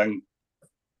stressful. And then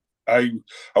I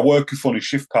I work a funny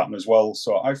shift pattern as well,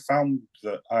 so I found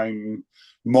that I'm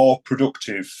more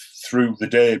productive through the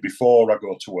day before I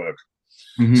go to work.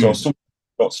 So Mhm. some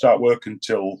don't start work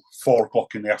until 4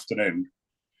 o'clock in the afternoon.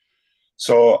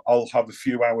 So I'll have a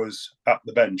few hours at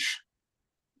the bench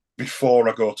before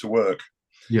I go to work.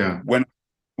 Yeah. When I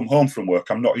come home from work,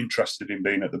 I'm not interested in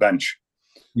being at the bench.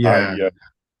 I Yeah.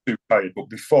 too tired. But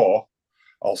before,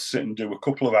 I'll sit and do a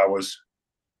couple of hours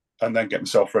and then get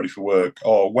myself ready for work.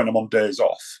 Or when I'm on days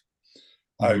off,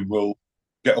 I Mhm. will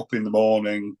get up in the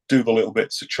morning, do the little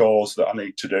bits of chores that I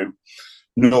need to do.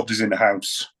 Nobody's in the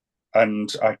house,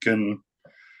 and I can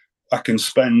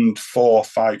spend 4,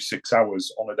 5, 6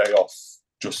 hours on a day off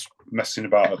just messing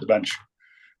about at the bench.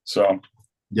 So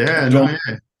Yeah, I've no, done,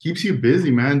 yeah. Keeps you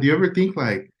busy, man. Do you ever think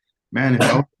like, man, if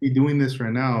I would be doing this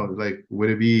right now, like would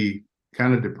it be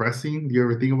kind of depressing? Do you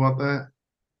ever think about that?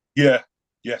 yeah,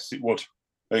 yes, it would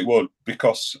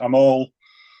because I'm all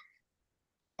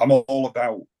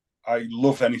about. I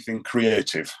love anything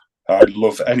creative. I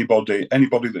love anybody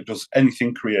that does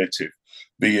anything creative,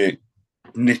 be it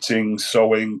knitting,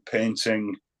 sewing,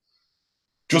 painting,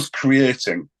 just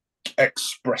creating,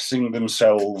 expressing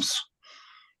themselves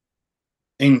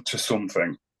into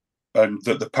something and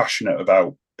that they're passionate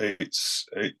about.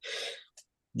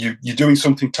 You're doing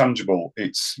something tangible.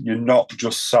 You're not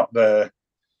just sat there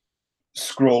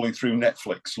scrolling through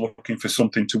Netflix looking for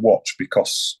something to watch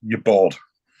because you're bored.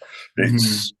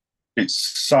 Mhm.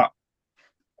 It's sat.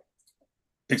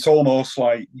 It's almost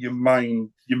like your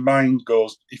mind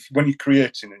goes, if when you're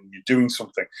creating and you're doing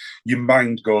something, your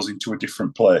mind goes into a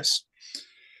different place.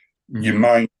 Your Mhm.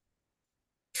 mind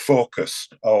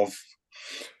focused of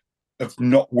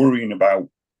not worrying about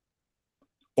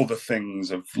other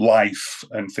things of life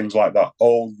and things like that.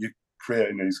 All you're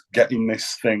creating is getting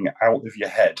this thing out of your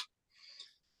head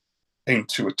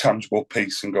into a tangible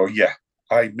piece and go, yeah,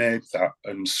 I made that,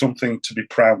 and something to be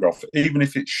proud of, even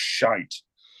if it's shite.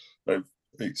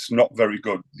 It's not very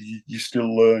good. You're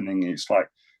still learning. It's like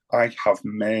I have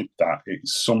made that.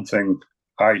 It's something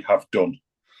I have done.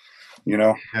 You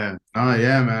know. Yeah. Oh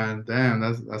yeah, man. Damn,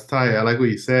 that's tight. I like what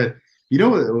you said. You know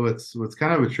what's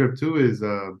kind of a trip too is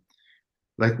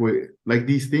like we like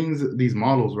these things, these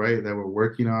models, right, that we're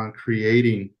working on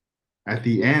creating at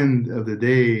the end of the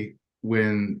day,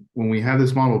 when we have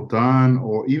this model done,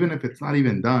 or even if it's not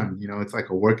even done, you know, it's like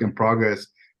a work in progress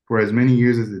for as many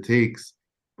years as it takes,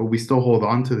 but we still hold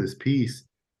on to this piece.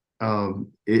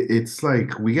 It's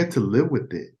like we get to live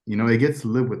with it, you know, it gets to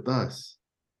live with us.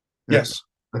 That, Yes.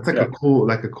 that's like Yeah.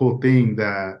 a cool thing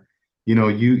that, you know,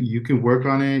 you can work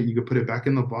on it, you can put it back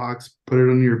in the box, put it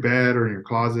on your bed or in your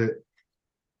closet,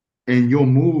 and you'll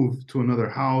move to another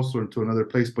house or to another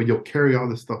place, but you'll carry all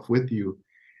this stuff with you.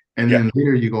 And Yeah. then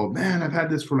later you go, man, I've had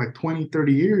this for like 20,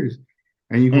 30 years.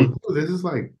 And you go, Mm. dude, this is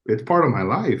like, it's part of my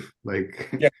life. Like,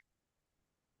 Yeah.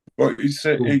 But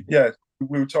cool. yeah.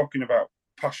 We were talking about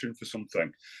passion for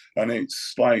something, and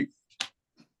it's like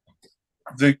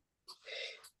the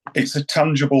it's a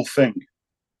tangible thing.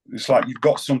 It's like you've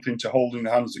got something to hold in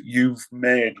the hands that you've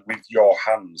made with your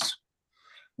hands.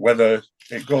 Whether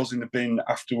it goes in the bin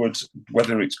afterwards,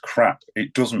 whether it's crap,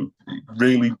 it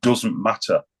really doesn't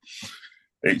matter.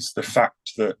 It's the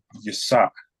fact that you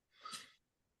sat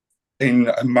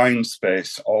in a mind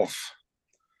space of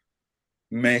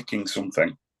making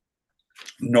something.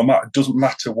 No matter, it doesn't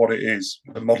matter what it is,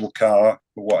 a model car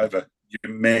or whatever,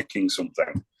 you're making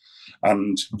something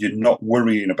and you're not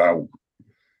worrying about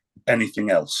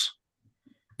anything else.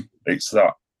 It's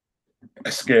that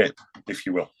escape, if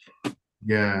you will.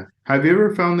 Yeah. Have you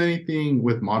ever found anything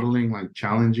with modeling like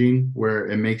challenging where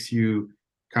it makes you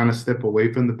kind of step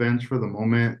away from the bench for the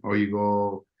moment, or you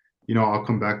go, I'll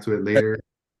come back to it later?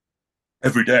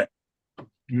 Every day.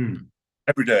 Mm.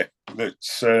 Every day.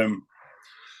 That's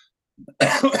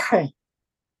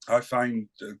I find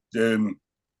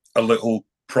a little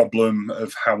problem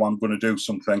of how I'm going to do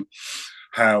something,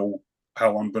 how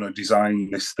I'm going to design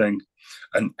this thing,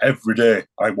 and every day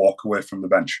I walk away from the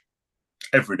bench.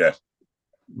 Every day,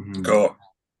 go.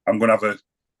 I'm going to have I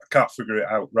can't figure it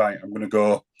out. Right, I'm going to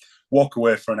go walk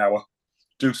away for an hour,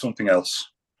 do something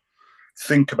else,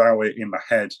 think about it in my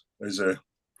head as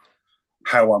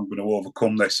how I'm going to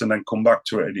overcome this, and then come back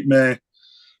to it. And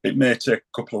it may take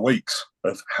a couple of weeks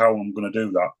of how I'm going to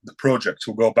do that. The project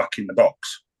will go back in the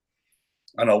box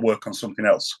and I'll work on something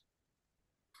else.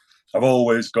 I've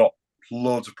always got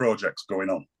loads of projects going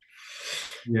on.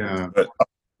 Yeah. But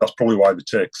that's probably why they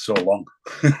take so long.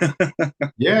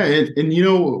 Yeah. And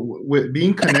with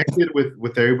being connected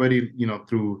with everybody,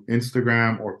 through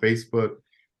Instagram or Facebook,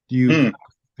 do you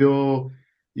feel,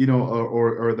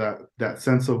 or that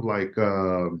sense of like,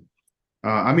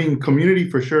 I mean, community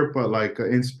for sure, but like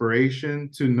inspiration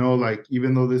to know, like,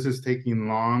 even though this is taking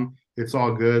long, it's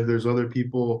all good. There's other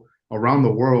people around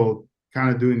the world kind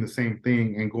of doing the same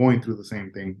thing and going through the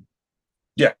same thing.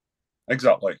 Yeah,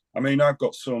 exactly. I mean, I've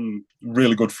got some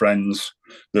really good friends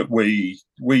that we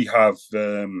have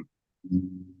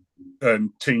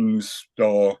Teams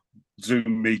or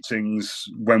Zoom meetings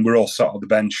when we're all sat on the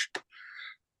bench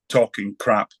talking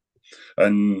crap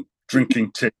and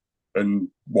drinking tea and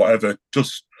whatever.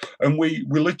 And we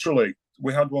literally,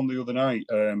 we had one the other night.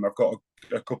 I've got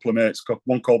a couple of mates,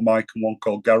 one called Mike and one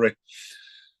called Gary.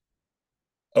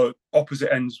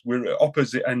 Opposite ends, we're at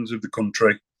opposite ends of the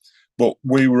country, but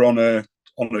we were on a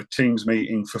Teams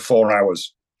meeting for 4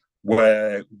 hours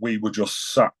where we were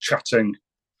just sat chatting,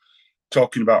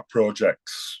 talking about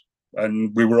projects,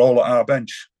 and we were all at our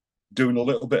bench doing a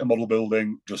little bit of model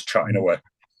building, just chatting away.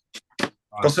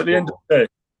 Because at the end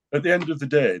of the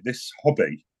day, this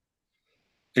hobby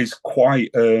is quite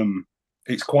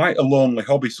it's quite a lonely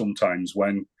hobby sometimes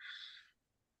when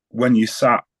you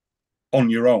sat on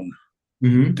your own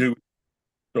doing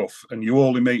stuff and you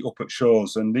only meet up at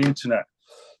shows. And the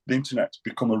internet's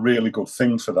become a really good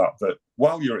thing for that, that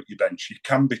while you're at your bench you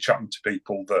can be chatting to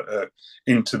people that are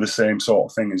into the same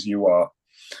sort of thing as you are,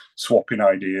 swapping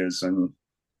ideas and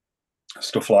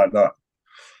stuff like that.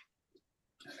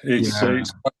 It's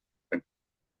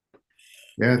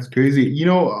it's crazy.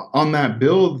 On that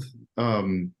build,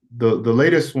 the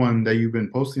latest one that you've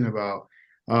been posting about,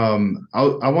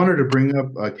 I wanted to bring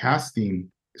up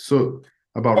casting. So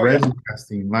about resin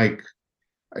casting, like,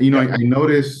 I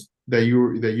noticed that you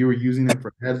were using it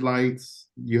for headlights.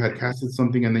 You had casted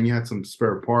something, and then you had some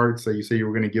spare parts that you say you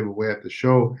were going to give away at the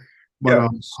show. But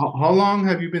how long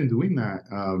have you been doing that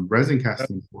resin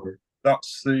casting for? I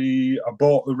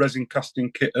bought the resin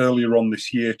casting kit earlier on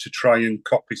this year to try and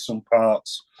copy some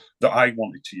parts that I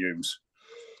wanted to use.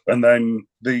 And then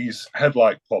these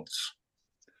headlight pods,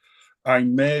 I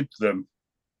made them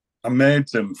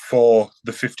for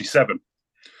the 57,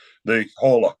 the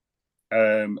hauler,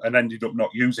 and ended up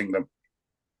not using them.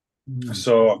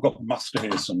 So I've got the master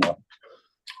here somewhere.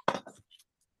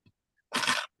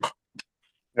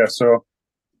 Yeah, so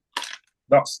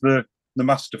that's the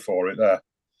master for it there.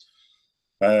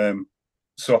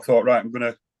 So I thought, right,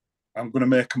 I'm gonna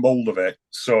make a mold of it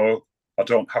so I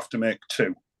don't have to make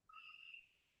two.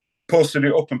 Posted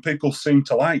it up and people seem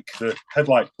to like the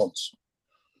headlight pods.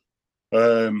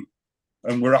 And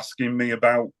were asking me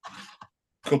about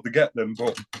could they get them,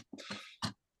 but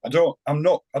I don't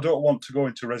want to go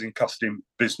into resin casting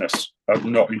business.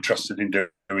 I'm not interested in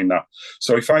doing that.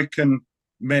 So if I can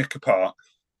make a part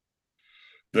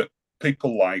that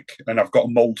people like and I've got a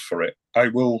mold for it, I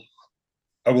will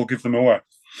give them away.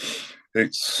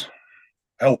 It's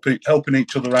helping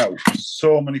each other out.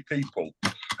 So many people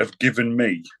have given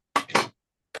me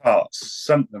parts,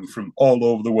 sent them from all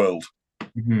over the world.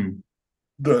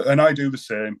 And I do the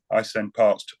same. I send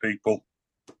parts to people.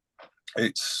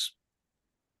 It's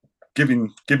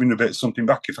giving a bit of something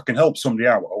back. If I can help somebody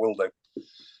out, I will do.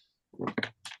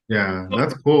 Yeah,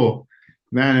 that's cool.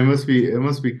 Man, it must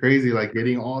be crazy like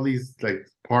getting all these like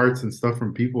parts and stuff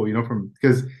from people, from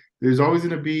because there's always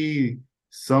gonna be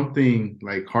something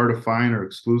like hard to find or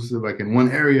exclusive, like in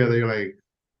one area they're like,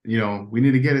 we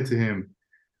need to get it to him.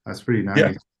 That's pretty Yeah,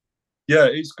 nice. yeah,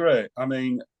 it's great. I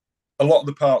mean, a lot of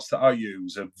the parts that I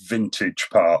use are vintage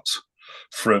parts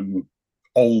from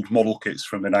old model kits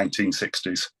from the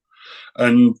 1960s.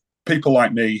 And people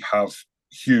like me have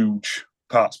huge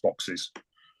parts boxes.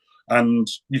 And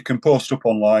you can post up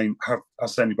online,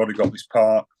 has anybody got this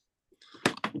part?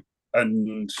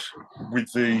 And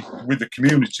with the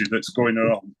community that's going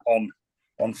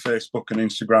on Facebook and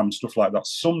Instagram and stuff like that,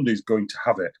 somebody's going to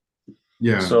have it.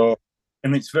 Yeah. So,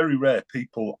 and it's very rare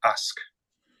people ask.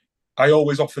 I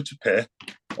always offer to pay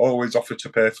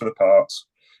for the parts,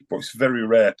 but it's very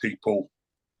rare people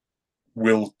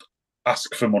will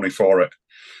ask for money for it.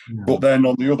 Yeah. But then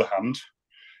on the other hand,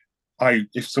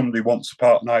 if somebody wants a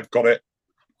part and I've got it,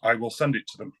 I will send it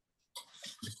to them.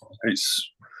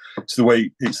 It's the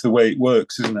way it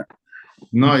works, isn't it?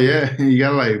 No, yeah, you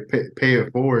gotta like pay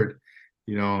it forward.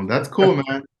 That's cool,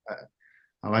 man.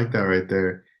 I like that right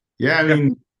there. Yeah, I Yeah.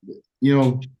 mean, you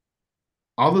know,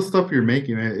 all the stuff you're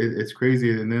making, it's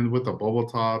crazy. And then with the bubble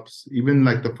tops, even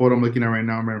like the photo I'm looking at right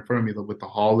now, right in front of me, with the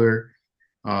hauler,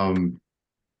 um,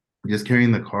 just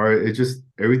carrying the car, it just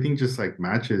everything just like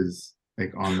matches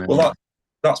like on there. Well,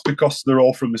 that's because they're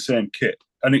all from the same kit,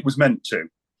 and it was meant to.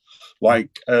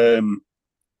 Like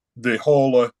the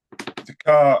hauler, the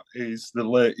car is the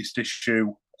latest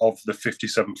issue of the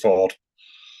 '57 Ford.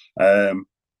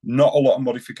 Not a lot of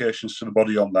modifications to the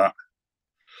body on that,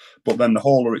 but then the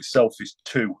hauler itself is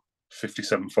two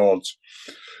 '57 Fords.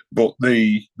 But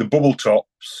the bubble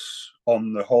tops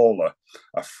on the hauler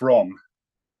are from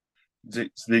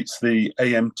it's the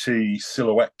AMT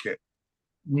silhouette kit.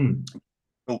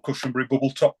 Bill Cushenberry bubble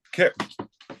top kit.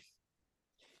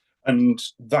 And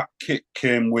that kit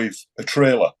came with a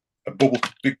trailer,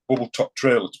 big bubble top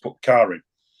trailer to put the car in.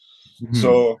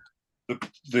 So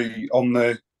the on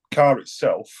the car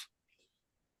itself,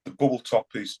 the bubble top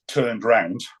is turned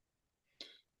round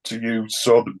to use.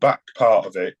 So the back part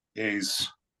of it is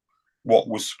what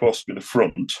was supposed to be the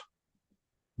front,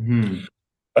 and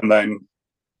then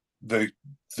the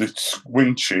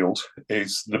windshield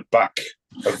is the back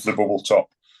of the bubble top.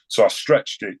 So I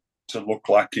stretched it to look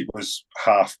like it was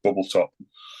half bubble top.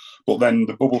 But then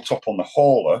the bubble top on the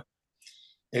hauler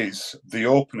is the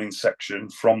opening section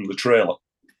from the trailer.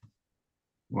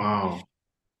 Wow.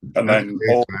 And then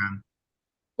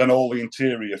all the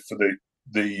interior for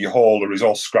the hauler is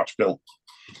all scratch built.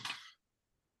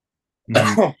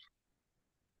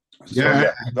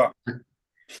 Yeah,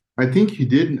 I think you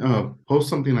did post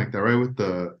something like that, right? With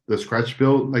the scratch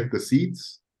build, like the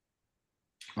seats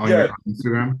on your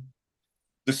Instagram.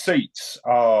 The seats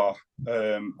are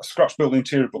a scratch built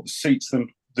interior, but the seats,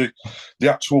 the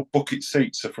actual bucket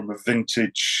seats are from a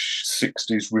vintage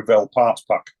 '60s Revell parts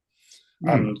pack,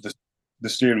 and the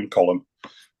steering column.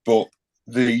 But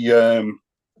the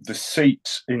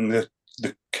seat in the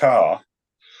car,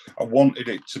 I wanted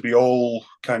it to be all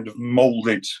kind of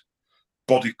molded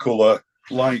body color,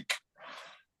 like,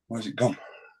 where's it gone?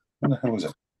 Where the hell is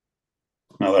it?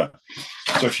 Now there.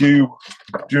 So do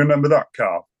you remember that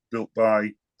car built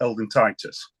by Eldon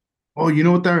Titus? Oh, you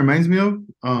know what that reminds me of?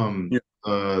 Yeah.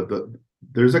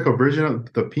 There's like a version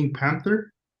of the Pink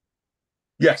Panther.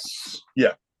 Yes,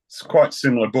 yeah, it's quite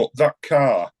similar, but that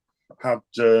car had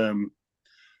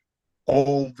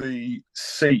all the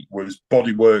seat was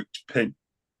bodyworked pin,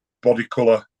 body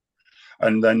color,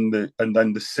 and then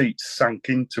the seats sank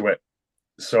into it.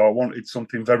 So I wanted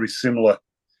something very similar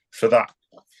for that.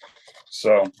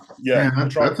 So yeah,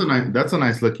 that's a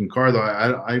nice looking car though.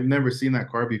 I've never seen that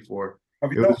car before.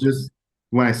 Have you It was just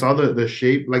when I saw the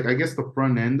shape, like I guess the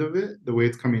front end of it, the way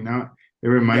it's coming out, it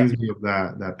reminds me of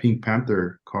that Pink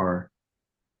Panther car.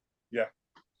 Yeah,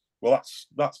 well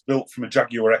that's built from a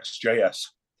Jaguar XJS.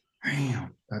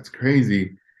 Damn, that's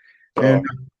crazy. And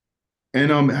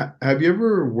have you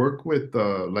ever worked with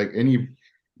like any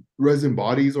resin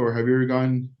bodies, or have you ever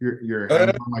gotten your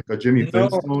hands on like a Jimmy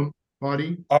Flintstone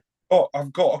body?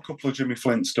 I've got a couple of Jimmy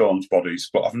Flintstones bodies,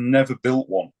 but I've never built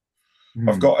one.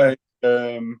 I've got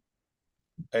a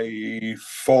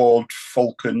Ford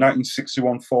Falcon,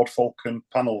 1961 Ford Falcon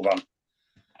panel van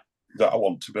that I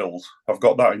want to build. I've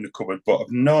got that in the cupboard, but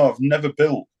I've never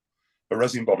built a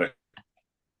resin body.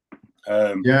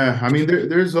 Yeah, I mean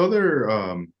there's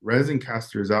other resin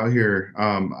casters out here.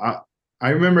 I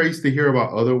remember I used to hear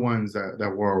about other ones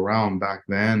that were around back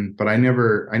then, but I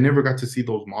never got to see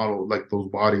those models, like those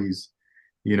bodies.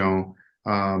 You know,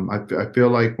 I feel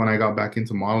like when I got back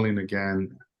into modeling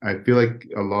again, I feel like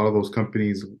a lot of those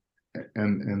companies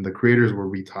and the creators were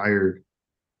retired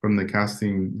from the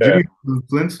casting. Yeah, Jimmy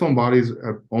Flintstone bodies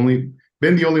have only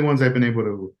been the only ones I've been able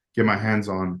to get my hands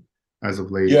on as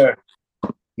of late. yeah.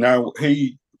 Now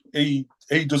he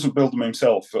doesn't build them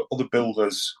himself, but other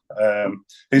builders.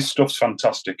 His stuff's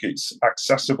fantastic. It's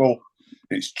accessible.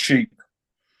 It's cheap.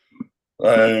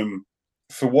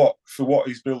 For what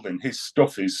he's building, his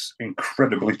stuff is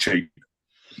incredibly cheap.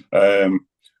 Um,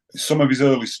 some of his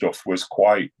early stuff was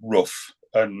quite rough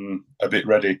and a bit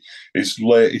ready. His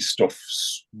latest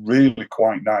stuff's really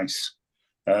quite nice.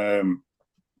 And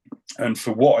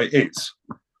for what it is,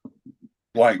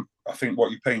 like I think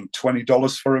what you're paying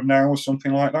 $20 for him now or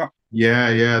something like that. Yeah,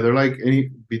 yeah, they're like any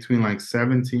between like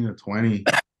 17 to 20.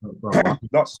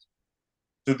 That's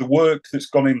the work that's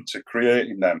gone into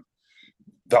creating them.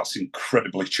 That's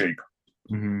incredibly cheap,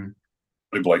 Mm-hmm.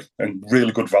 incredibly, and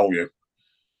really good value.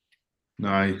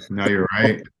 No, you're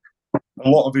right. A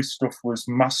lot of his stuff was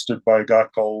mastered by a guy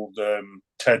called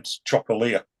Ted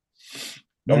Chopperlear.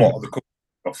 A lot of Hmm.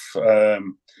 the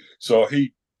stuff. So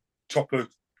Chopper,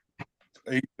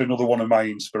 he's another one of my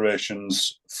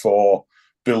inspirations for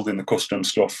building the custom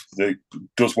stuff. He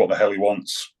does what the hell he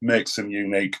wants, makes them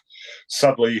unique.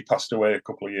 Sadly, he passed away a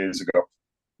couple of years ago,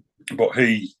 but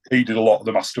he did a lot of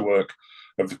the masterwork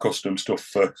of the custom stuff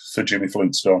for Jimmy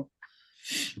Flintstone.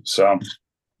 So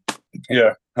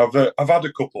yeah, I've had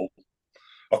a couple.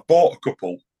 I've bought a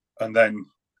couple and then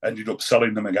ended up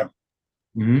selling them again.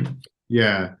 Hmm.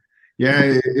 Yeah. Yeah,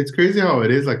 it's crazy how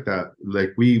it is like that.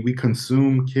 Like we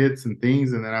consume kits and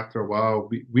things, and then after a while,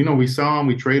 we know we sell them,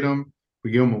 we trade them, we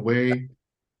give them away,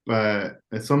 but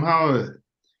somehow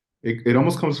it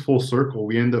almost comes full circle.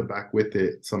 We end up back with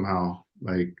it somehow.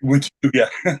 Like, Which yeah,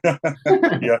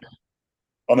 yeah,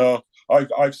 I know.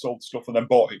 I've sold stuff and then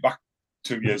bought it back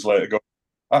 2 years later. Go,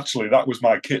 actually, that was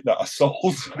my kit that I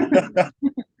sold.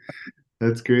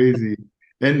 that's crazy.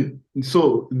 And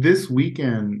so this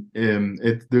weekend,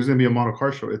 there's gonna be a model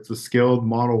car show. It's a scaled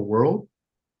model world.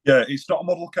 Yeah, it's not a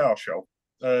model car show.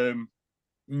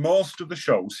 Most of the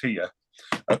shows here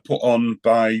are put on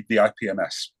by the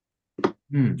IPMS.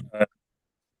 Hmm.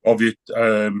 Of it,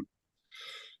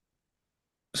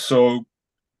 so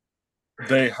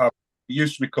they have. It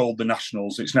used to be called the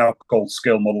Nationals. It's now called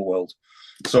Scale Model World.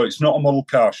 So it's not a model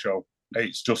car show.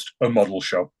 It's just a model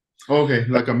show. Okay,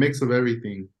 like a mix of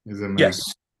everything is in there. Yes,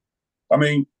 I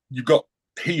mean you've got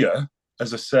here,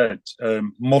 as I said,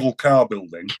 model car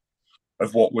building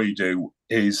of what we do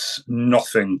is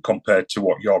nothing compared to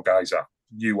what your guys are.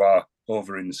 You are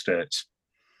over in the States.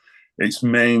 It's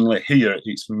mainly here.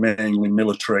 It's mainly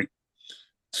military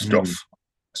stuff Hmm.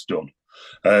 that's done.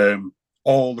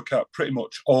 Pretty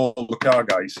much all the car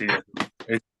guys here,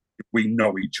 we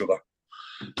know each other,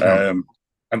 No.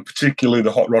 and particularly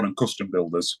the hot rod and custom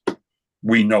builders,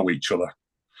 we know each other,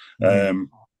 Hmm.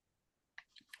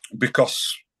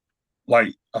 because,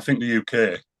 like, I think the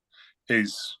UK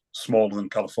is smaller than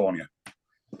California.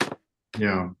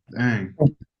 Yeah. Dang.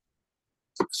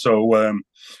 So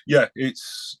yeah,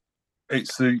 it's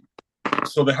the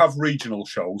so they have regional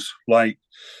shows. Like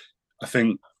I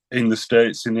think in the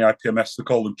States in the IPMS they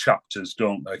call them chapters,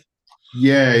 don't they?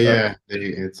 Yeah, Uh, yeah.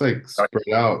 It's like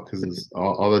spread out because it's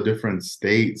all the different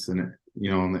states and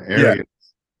in the yeah, area.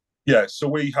 yeah. So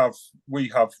we have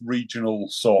regional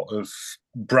sort of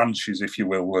branches, if you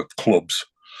will, of clubs,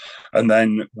 and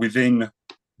then within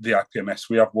the IPMS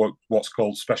we have what's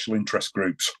called special interest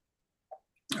groups.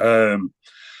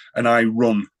 And I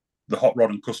run the hot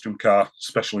rod and custom car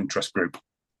special interest group.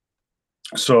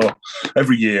 So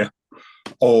every year,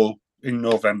 all in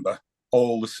November,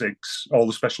 all the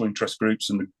special interest groups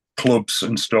and the clubs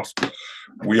and stuff,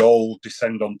 we all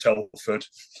descend on Telford,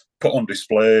 put on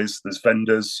displays. There's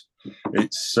vendors.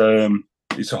 It's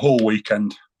a whole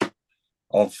weekend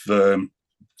of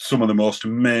some of the most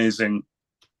amazing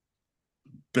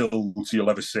builds you'll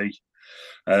ever see,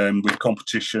 with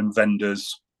competition,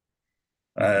 vendors,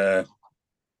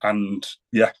 and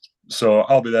yeah. So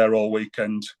I'll be there all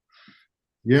weekend.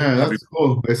 Yeah, Having that's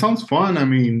cool. It sounds fun. I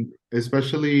mean,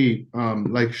 especially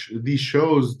like these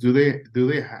shows, do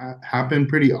they happen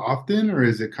pretty often, or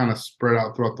is it kind of spread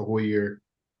out throughout the whole year?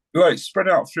 Right, spread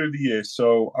out through the year.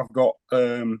 So I've got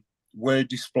we're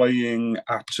displaying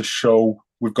at a show.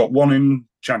 We've got one in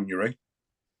January,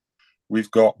 we've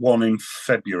got one in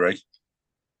February,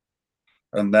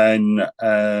 and then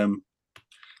I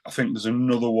think there's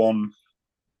another one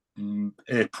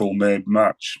April, May,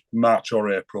 March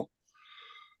or April.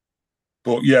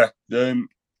 But yeah,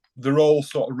 they're all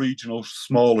sort of regional,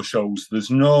 smaller shows.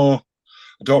 I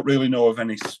don't really know of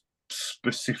any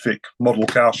specific model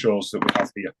car shows that we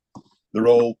have here. They're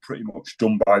all pretty much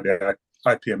done by the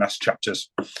IPMS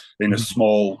chapters in a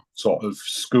small sort of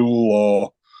school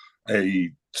or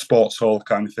a sports hall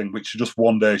kind of thing, which are just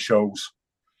one-day shows.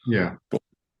 Yeah. But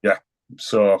yeah,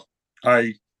 so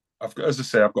I've got, as I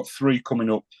say, I've got 3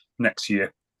 coming up next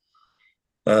year.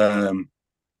 But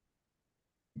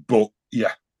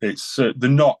yeah, it's they're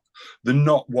not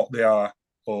what they are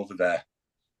over there,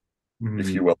 if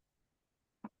you will.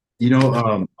 You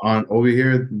know, on over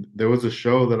here, there was a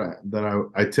show that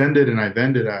I attended and I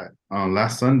vended at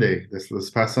last Sunday, this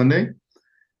past Sunday.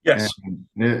 Yes. And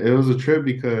it was a trip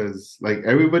because like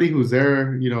everybody who's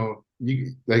there, you know,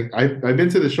 you like I've been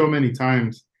to the show many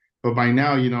times, but by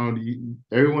now, you know,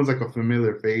 everyone's like a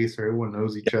familiar face, or everyone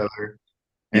knows each other.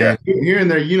 And here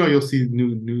and there, you know, you'll see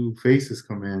new faces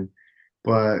come in.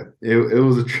 But it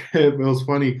was a trip. It was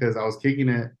funny because I was kicking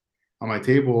it on my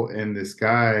table, and this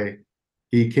guy,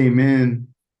 he came in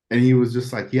and he was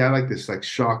just like, he had like this like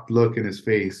shocked look in his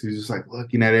face. He was just like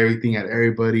looking at everything, at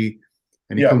everybody.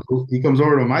 And he comes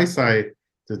over to my side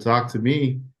to talk to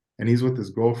me, and he's with his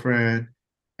girlfriend,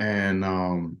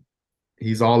 and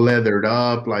he's all leathered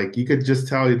up. Like you could just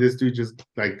tell this dude just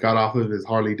like got off of his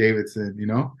Harley Davidson, you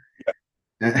know?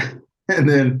 And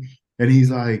then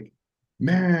he's like,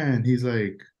 man, he's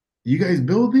like, you guys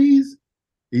build these?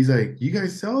 He's like, you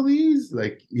guys sell these?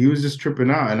 Like he was just tripping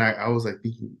out. And I was like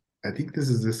thinking, I think this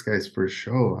is this guy's first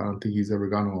show. I don't think he's ever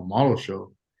gone to a model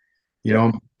show, you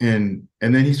know? And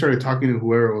then he started talking to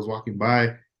whoever was walking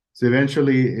by. So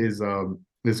eventually his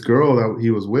this girl that he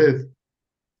was with,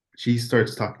 she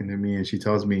starts talking to me and she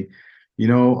tells me, you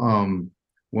know,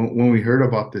 when we heard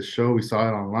about this show, we saw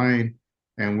it online.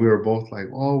 And we were both like,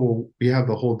 oh, well, we have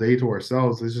the whole day to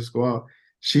ourselves. Let's just go out.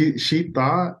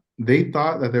 They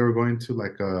thought that they were going to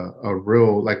like a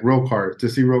real car to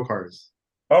see real cars.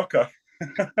 Okay.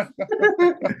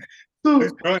 So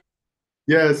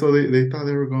yeah, so they thought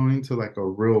they were going to like a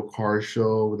real car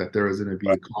show, that there was going to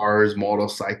be cars,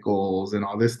 motorcycles, and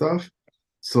all this stuff.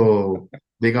 So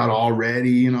they got all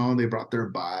ready, you know, they brought their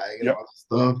bike and all this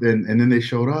stuff, and then they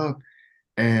showed up.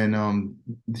 And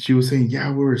she was saying,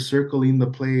 yeah, we were circling the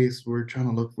place. We were trying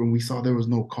to look when we saw there was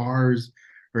no cars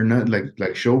or not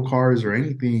like show cars or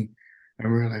anything.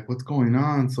 And we were like, what's going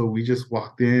on? So we just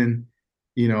walked in,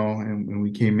 you know, and we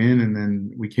came in, and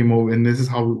then we came over, and this is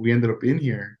how we ended up in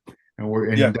here.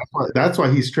 And that's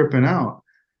why he's tripping out.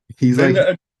 He's like,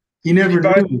 he never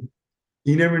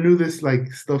knew this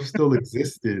like stuff still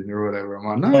existed or whatever.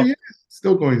 I'm like, no, yeah,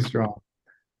 still going strong.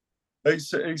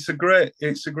 It's a great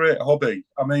hobby.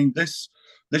 I mean, this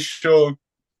show,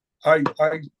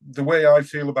 the way I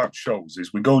feel about shows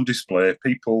is we go and display.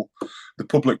 The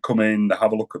public come in, they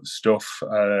have a look at the stuff,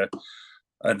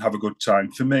 and have a good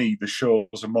time. For me, the shows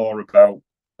are more about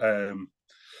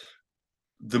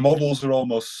the models are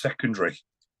almost secondary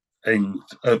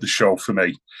at the show. For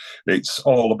me, it's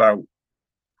all about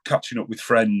catching up with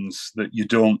friends that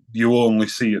you only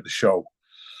see at the show,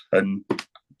 and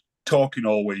talking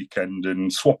all weekend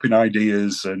and swapping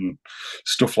ideas and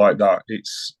stuff like that.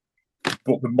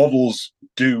 But the models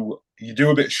you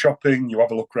do a bit of shopping, you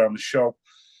have a look around the show,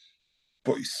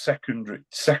 but it's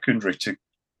secondary to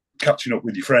catching up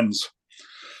with your friends.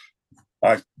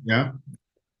 I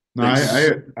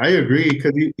agree,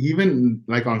 because even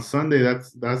like on Sunday,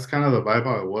 that's kind of the vibe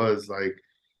how it was. Like,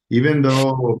 even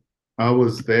though I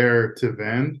was there to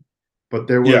vend, but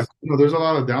there was, you know, there's a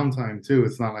lot of downtime too.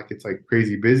 It's not like it's like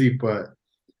crazy busy, but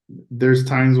there's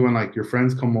times when like your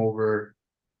friends come over,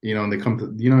 you know, and they come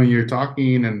to, you know, and you're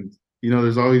talking, and you know,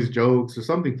 there's always jokes or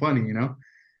something funny, you know.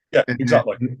 Yeah,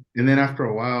 exactly. And then after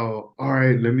a while, all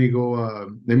right, let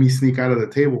me sneak out of the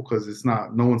table because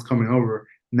no one's coming over.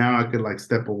 Now I could like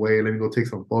step away. Let me go take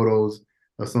some photos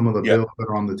of some of the bills that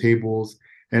are on the tables.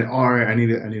 And all right, I need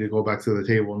to go back to the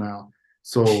table now.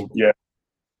 So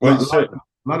well,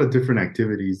 a lot of different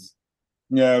activities.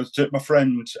 Yeah, it was my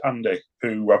friend Andy,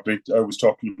 who I was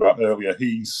talking about earlier.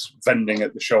 He's vending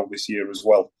at the show this year as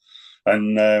well,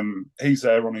 and he's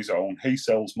there on his own. He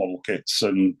sells model kits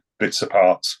and bits of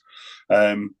parts.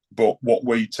 But what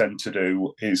we tend to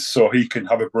do is, so he can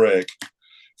have a break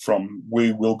from,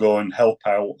 we will go and help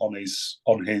out on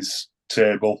his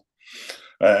table,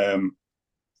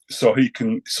 so he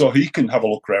can have a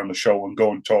look around the show and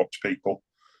go and talk to people.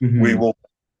 We will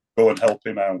go and help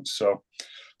him out. So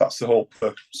that's the whole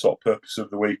sort of purpose of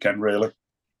the weekend, really.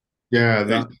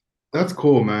 Yeah, that's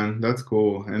cool, man. That's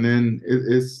cool. And then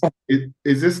is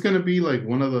this going to be like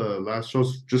one of the last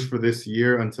shows just for this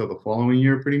year until the following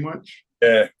year, pretty much?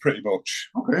 Yeah, pretty much.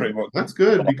 Okay, pretty much. That's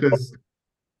good, because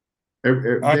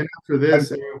then after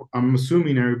this, I'm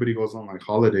assuming everybody goes on like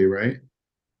holiday, right?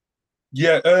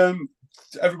 Yeah,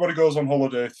 everybody goes on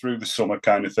holiday through the summer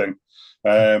kind of thing.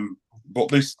 But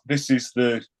this is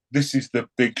the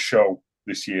big show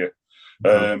this year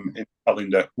in the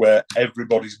calendar where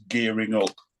everybody's gearing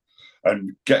up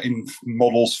and getting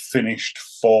models finished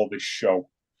for this show.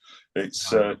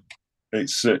 It's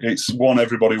it's one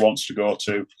everybody wants to go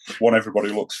to, one everybody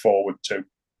looks forward to,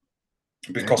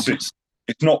 because it's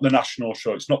not the national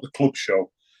show, it's not the club show,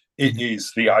 it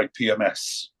is the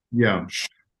IPMS Yeah.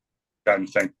 kind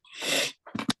of thing.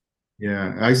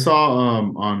 Yeah, I saw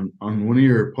on one of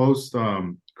your posts,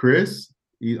 Chris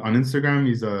on Instagram.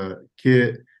 He's a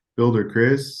kit builder,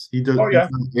 Chris. Oh He's yeah,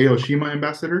 an Aoshima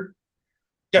ambassador.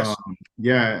 yes,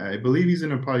 Yeah, I believe he's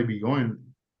gonna probably be going.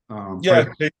 yeah.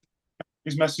 Probably,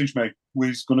 He's messaged me.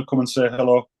 He's going to come and say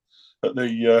hello at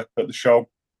the show.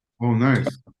 oh, nice.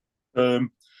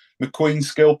 McQueen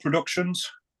Scale Productions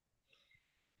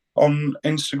on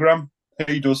Instagram.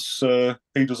 He does a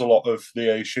lot of the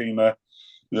Aoshima,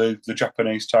 the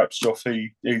Japanese type stuff.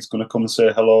 He's going to come and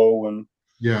say hello, and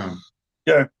Yeah.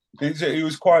 yeah, it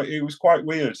was quite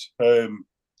weird.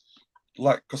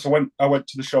 Like, because I went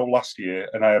to the show last year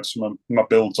and I had some of my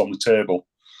builds on the table,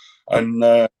 and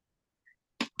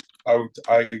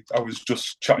I was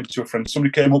just chatting to a friend.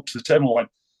 Somebody came up to the table and went,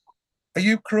 "Are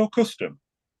you Crow Custom?"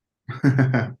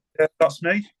 Yeah, that's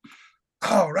me.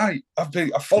 Oh right,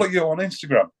 I follow you on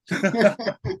Instagram.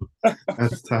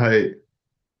 That's tight.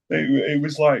 It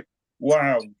was like,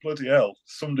 wow, bloody hell!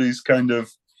 Somebody's kind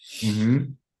of Hmm.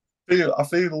 I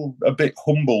feel a bit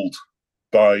humbled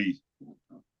by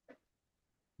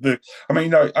the. I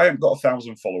mean, I haven't got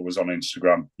 1,000 followers on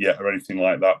Instagram yet or anything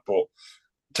like that, but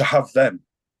to have them,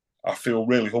 I feel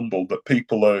really humbled that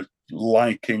people are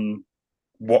liking,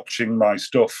 watching my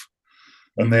stuff,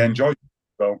 and they enjoy it.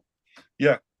 So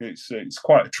yeah, it's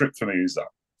quite a trip for me. Is that?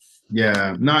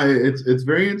 Yeah, no, it's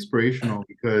very inspirational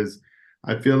because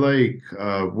I feel like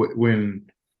when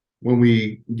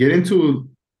we get into,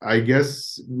 I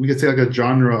guess we could say like a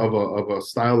genre of a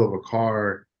style of a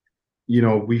car,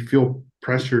 we feel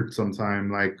pressured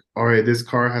sometimes. Like, all right, this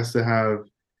car has to have,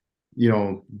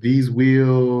 these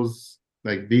wheels,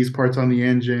 like these parts on the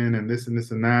engine, and this and this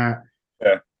and that.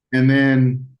 Yeah, And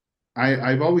then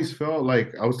I've always felt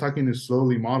like I was talking to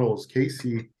Slowly Models,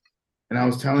 Casey, and I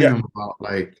was telling yeah, him about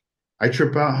like I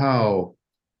trip out how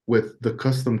with the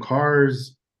custom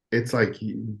cars, it's like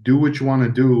you do what you want to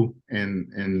do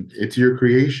and it's your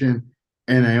creation.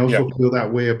 And I yeah, also feel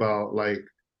that way about like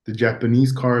the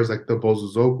Japanese cars, like the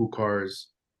Bozozoku cars,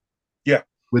 yeah,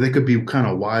 where they could be kind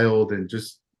of wild and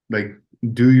just like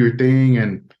do your thing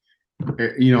and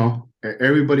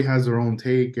everybody has their own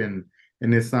take and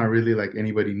it's not really like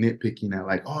anybody nitpicking at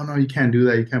like, oh no, you can't do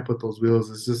that, you can't put those wheels.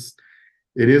 It's just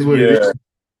it is what it yeah. is.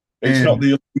 It's not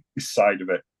And the side of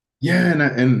it. yeah,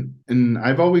 and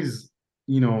I've always,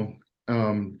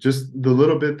 just the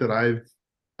little bit that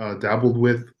I've dabbled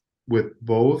with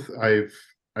both, I've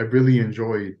really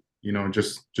enjoyed,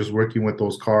 just working with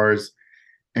those cars.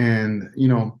 And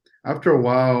after a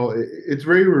while, it's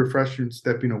very refreshing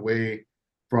stepping away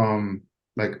from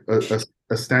like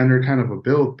a standard kind of a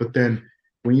build. But then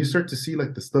when you start to see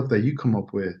like the stuff that you come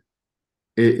up with,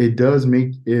 it does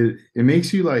make it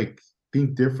makes you like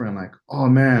think different, like, oh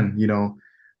man,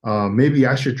 maybe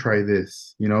I should try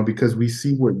this, because we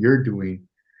see what you're doing.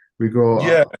 We go,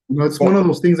 Yeah, it's one but of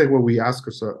those things like where we ask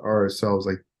ourselves,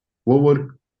 like, what would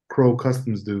Crow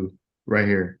Customs do right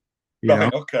here? You know?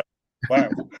 right, okay, wow,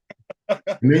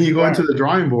 And then you go into wow, the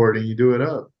drawing board and you do it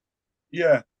up.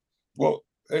 yeah. Well,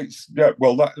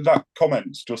 that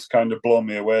comment's just kind of blown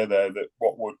me away there. That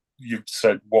what would you've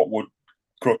said? What would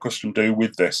Crow Custom do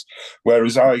with this?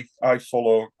 Whereas I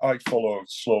follow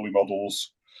Slowly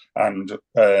Models and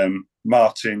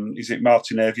Martin. Is it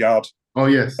Martin Aviard? Oh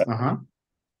yes. Uh-huh.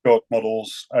 Short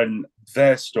models, and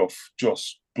their stuff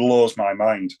just blows my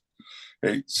mind.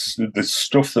 It's the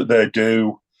stuff that they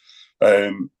do.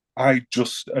 I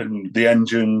just and the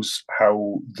engines,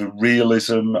 how the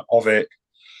realism of it,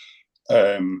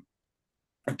 um,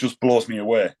 it just blows me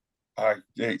away.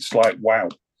 It's like wow.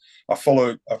 I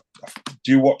follow.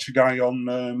 Do you watch a guy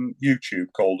on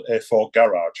YouTube called A4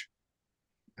 Garage?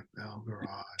 Bell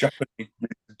Garage.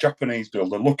 Japanese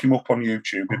builder. Look him up on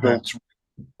YouTube. He Okay. builds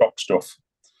stock stuff,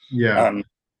 Yeah. and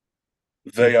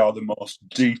they are the most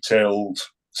detailed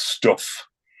stuff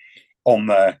on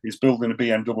there. He's building a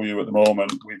BMW at the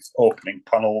moment with opening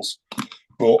panels,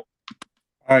 but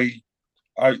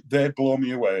they blow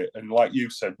me away. And like you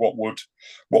said, what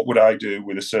would I do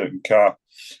with a certain car?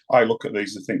 I look at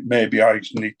these and think maybe I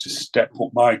need to step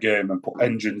up my game and put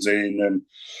engines in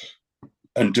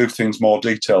and do things more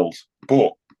detailed.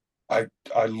 But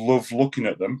I love looking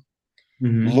at them,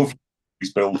 Hmm. love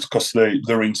these builds because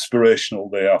they're inspirational.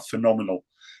 They are phenomenal.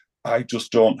 I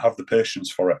just don't have the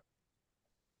patience for it.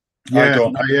 I Yeah,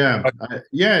 don't. yeah,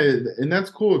 yeah, and that's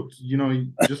cool.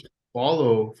 You just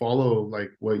follow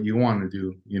like what you want to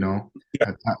do.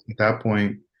 At that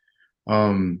point,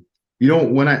 um,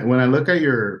 when I look at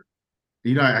your,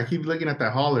 I keep looking at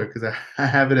that hauler because I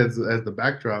have it as the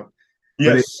backdrop, but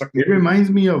it Yes, it reminds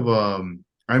me of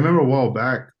I remember a while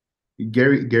back,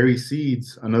 Gary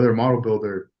Seeds, another model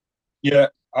builder. yeah.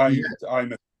 Yeah,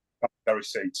 I'm a Gary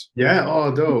Seeds. yeah,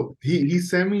 oh dope. He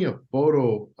sent me a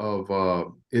photo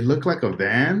of it looked like a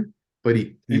van, but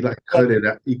he like cut it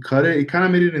out. He kind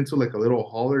of made it into like a little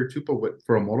hauler too, but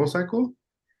for a motorcycle.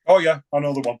 Oh yeah, I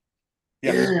know the one.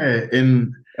 Yes. Yeah,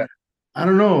 and Yeah. I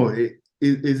don't know.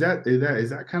 Is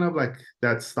that kind of like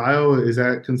that style? Is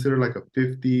that considered like a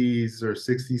 50s or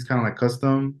 60s kind of like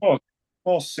custom? Oh,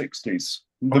 more 60s.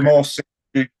 The Okay. more 60,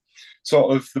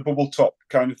 sort of the bubble top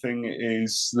kind of thing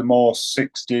is the more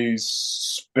 60s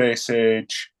space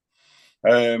age,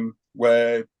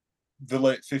 where the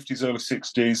late 50s, early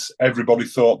 60s, everybody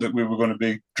thought that we were going to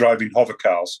be driving hover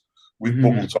cars with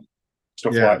bubble Hmm. top,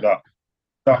 stuff Yeah. like that.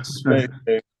 That's space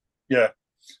age. Yeah,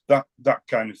 that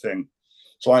kind of thing.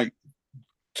 It's like,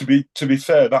 to be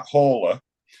fair, that hauler,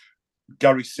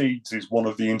 Gary Seeds is one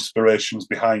of the inspirations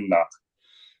behind that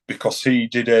because he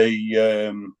did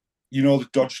the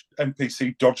Dodge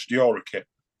MPC Dodge Diora kit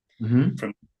Hmm.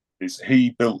 from he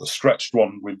built a stretched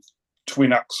one with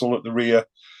twin axle at the rear,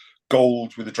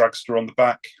 gold with a dragster on the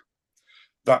back.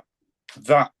 That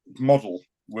that model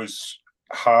was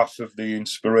half of the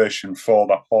inspiration for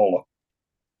that hauler.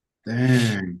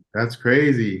 Dang, that's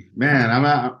crazy, man.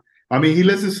 I mean, he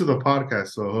listens to the podcast,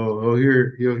 so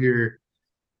he'll hear.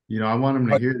 I want him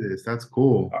to I, hear this. That's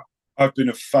cool. I've been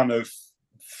a fan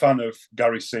of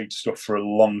Gary Seed stuff for a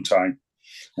long time.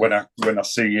 When I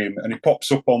see him, and he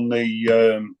pops up on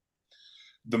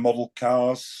the Model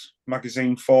Cars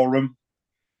magazine forum,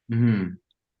 Hmm.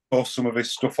 post some of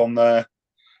his stuff on there.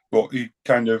 But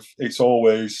it's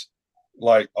always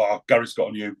like, oh, Gary's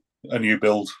got a new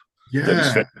build that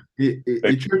he's Yeah, fit.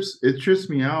 it trips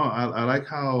me out. I like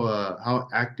how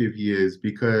active he is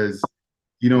because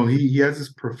he has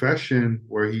this profession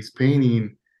where he's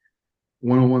painting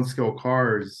one-on-one scale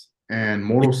cars and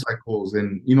motorcycles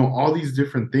and all these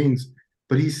different things,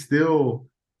 but he still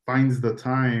finds the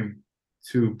time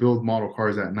to build model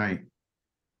cars at night.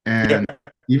 Yeah, And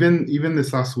even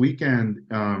this last weekend,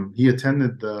 he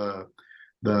attended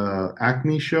the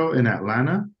Acme show in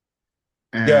Atlanta,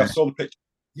 yeah, I and saw the picture.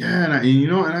 yeah,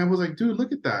 and I was like, dude,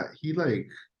 look at that. He made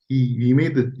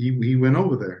he went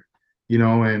over there,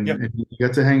 Yeah, and he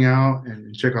got to hang out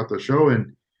and check out the show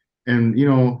and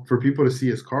for people to see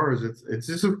his cars, it's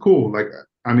just so cool. Like,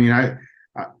 I mean,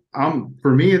 I'm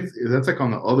for me, that's like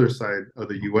on the other side of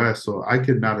the US, so I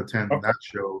could not attend okay, that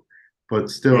show, but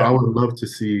still yeah, I would love to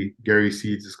see Gary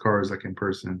Seeds' cars like in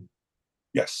person.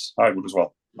 yes, I would as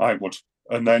well. I would.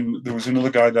 And then there was another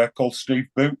guy there called Steve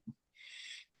Boot.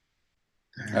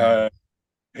 Damn. Uh,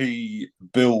 he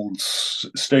builds.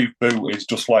 Steve Boot is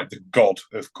just like the god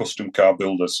of custom car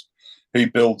builders. He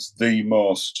builds the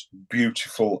most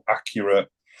beautiful, accurate,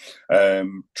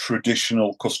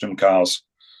 traditional custom cars,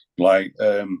 like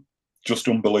just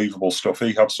unbelievable stuff.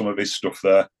 He had some of his stuff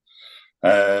there,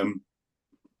 um,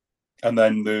 and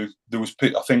then there was,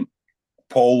 I think,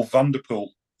 Paul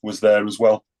Vanderpool was there as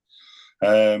well.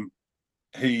 Um,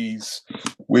 he's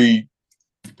we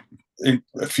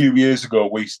A few years ago,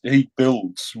 he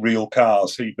builds real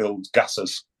cars. He builds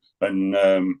gassers and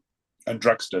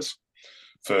dragsters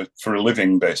for a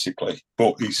living, basically.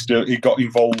 But he got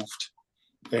involved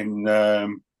in.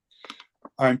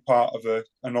 I'm part of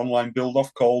an online build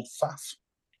off called FAF,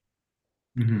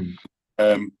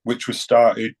 Mhm. which was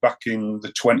started back in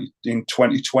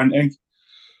 2020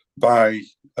 by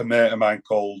a mate of mine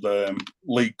called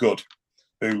Lee Good,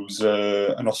 who's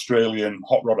an Australian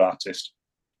hot rod artist.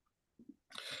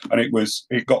 And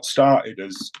it got started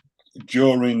as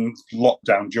during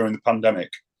lockdown, during the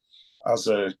pandemic, as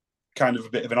a kind of a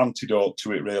bit of an antidote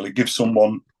to it, really. Give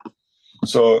someone.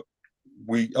 So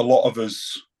a lot of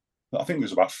us, I think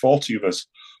there's about 40 of us,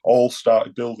 all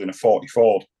started building a 40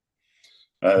 Ford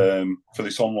for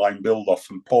this online build off.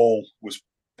 And Paul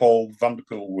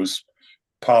Vanderpool was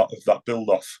part of that build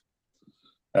off.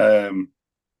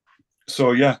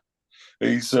 So yeah,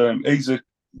 he's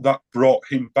that brought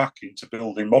him back into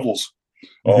building models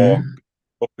or Mhm.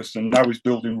 focused, and now he's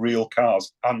building real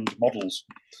cars and models.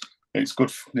 It's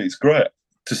good. It's great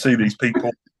to see these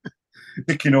people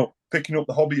picking up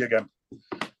the hobby again.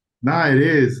 Nah, it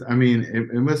is. I mean,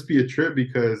 it must be a trip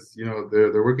because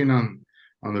they're working on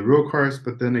the real cars,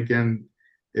 but then again,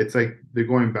 it's like they're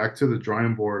going back to the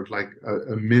drawing board, like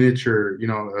a miniature,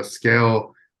 a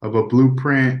scale of a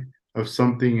blueprint of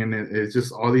something, and it's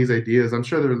just all these ideas. I'm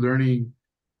sure they're learning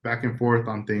back and forth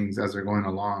on things as they're going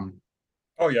along.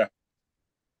 Oh yeah,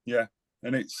 yeah,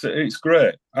 and it's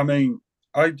great. I mean,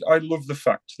 I love the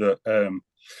fact that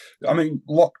I mean,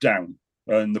 lockdown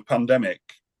and the pandemic,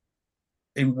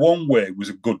 in one way, was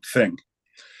a good thing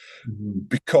Mhm.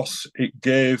 because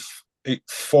it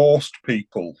forced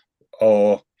people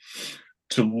or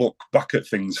to look back at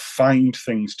things, find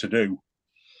things to do,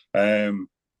 and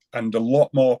a lot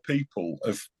more people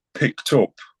have picked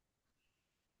up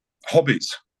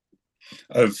hobbies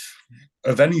of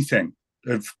anything,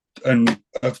 of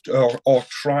or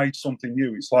tried something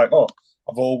new. It's like, oh,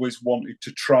 I've always wanted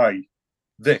to try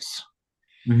this,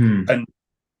 Mhm. and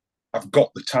I've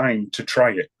got the time to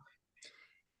try it,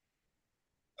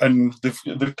 and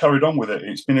they've carried on with it.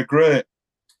 It's been a great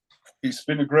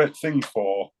thing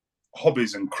for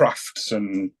hobbies and crafts,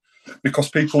 and because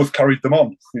people have carried them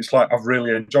on. It's like, I've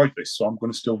really enjoyed this, so I'm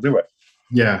going to still do it.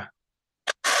 Yeah,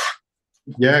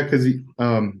 yeah, because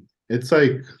it's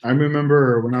like I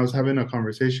remember when I was having a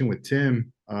conversation with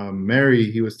Tim,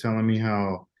 Mary, he was telling me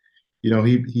how,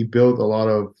 he built a lot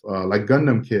of like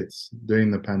Gundam kits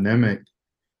during the pandemic,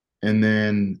 and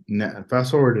then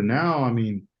fast forward to now, I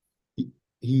mean,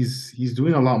 he's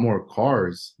doing a lot more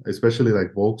cars, especially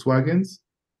like Volkswagens,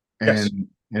 Yes.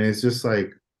 and it's just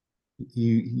like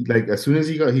he like as soon as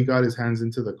he got his hands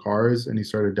into the cars and he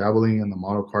started dabbling in the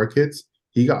model car kits,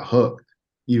 he got hooked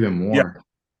even Yeah. more.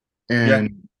 Yeah.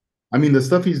 And I mean, the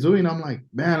stuff he's doing, I'm like,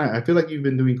 man, I feel like you've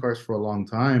been doing cars for a long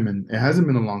time, and it hasn't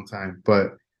been a long time,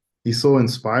 but he's so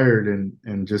inspired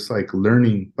and just like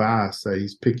learning fast that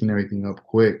he's picking everything up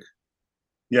quick.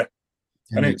 Yeah.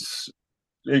 And And it,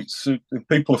 it's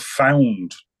people have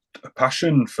found a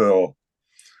passion for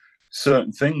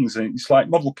certain things, and it's like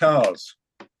model cars.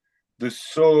 There's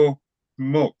so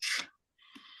much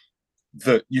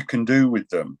that you can do with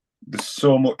them. There's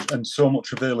so much and so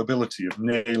much availability of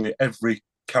nearly every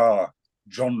car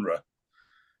genre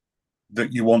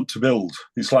that you want to build.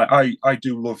 It's like, I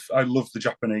love the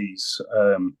Japanese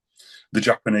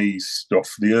stuff,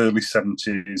 the early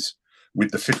 70s with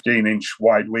the 15-inch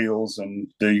wide wheels and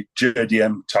the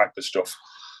JDM type of stuff.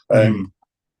 mhm.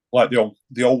 Like the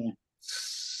old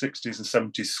 60s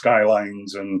and 70s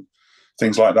skylines and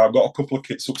things like that. I've got a couple of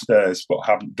kits upstairs, but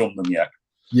haven't done them yet.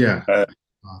 Yeah, Uh,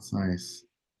 oh, that's nice.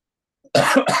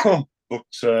 but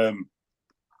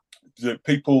the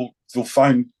people will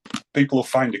find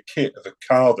a kit of a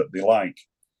car that they like,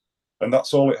 and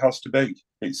that's all it has to be.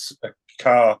 It's a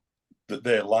car that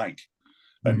they like,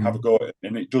 and have a Mhm. go at it.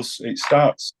 And it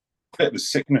starts a bit of a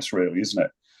sickness, really, isn't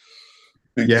it?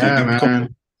 Yeah, It man. becomes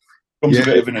a Yeah,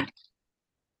 bit of an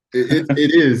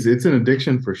it is. It's an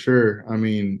addiction for sure. I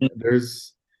mean,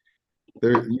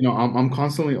 I'm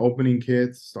constantly opening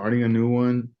kits, starting a new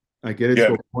one. I get it yeah,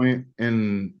 to a point,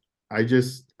 and I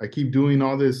keep doing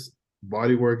all this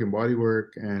body work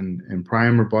and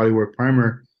primer, body work,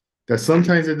 primer, that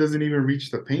sometimes it doesn't even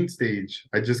reach the paint stage.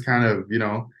 I just kind of,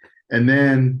 and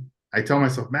then I tell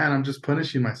myself, man, I'm just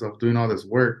punishing myself doing all this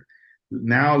work.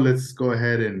 Now let's go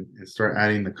ahead and start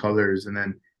adding the colors, and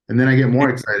then I get more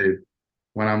excited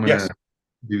when I'm gonna yes,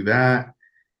 do that.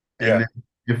 And yeah, then,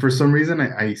 and for some reason,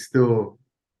 I still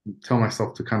tell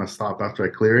myself to kind of stop after I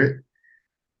clear it.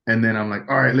 And then I'm like,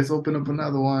 all right, let's open up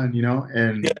another one,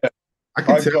 and yeah. I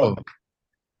can I've got tell.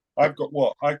 I've got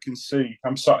what I can see.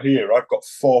 I'm sat here. I've got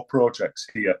 4 projects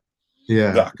here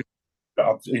Yeah. that that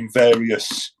I've in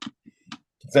various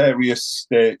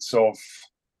states of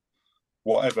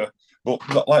whatever.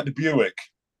 But like the Buick,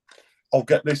 I'll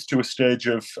get this to a stage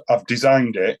of I've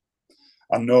designed it.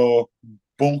 I know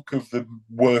bulk of the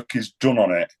work is done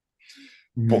on it,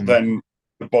 but Mhm. then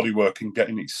the bodywork and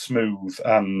getting it smooth,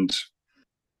 and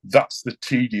that's the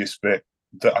tedious bit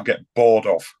that I get bored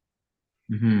of.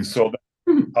 Mhm. So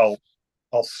I'll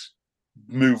I'll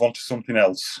move on to something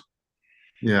else,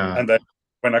 Yeah. and then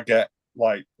when I get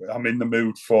like I'm in the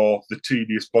mood for the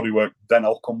tedious bodywork, then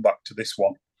I'll come back to this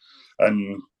one,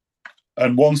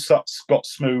 and once that's got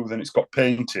smooth and it's got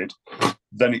painted,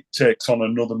 then it takes on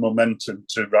another momentum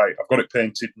to right. I've got it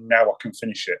painted now. I can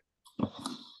finish it,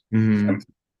 and Mhm.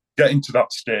 getting to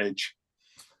that stage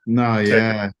No, take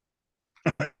yeah.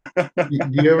 Do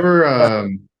you ever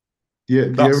do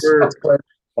you that's ever where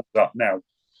that now.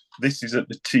 This is at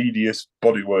the tedious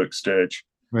bodywork stage.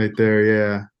 right there,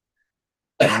 yeah.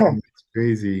 Man, that's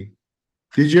crazy.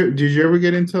 Did you ever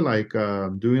get into like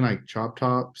doing like chop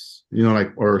tops,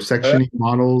 like or sectioning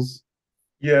models?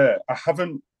 Yeah, I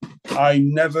haven't. I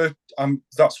never. I'm.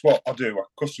 That's what I do. I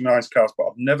customize cars, but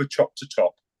I've never chopped a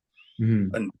top.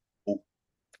 Mhm. and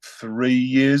 3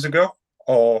 years ago,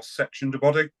 or sectioned a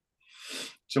body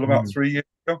till about Mhm. 3 years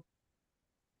ago.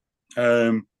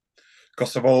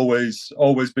 Because I've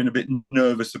always been a bit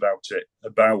nervous about it,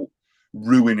 about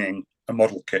ruining a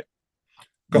model kit.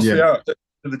 Because Yeah. they are, at the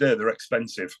end of the day, they're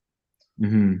expensive.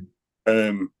 Mhm.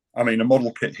 I mean, a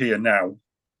model kit here now,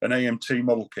 an AMT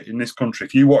model kit in this country,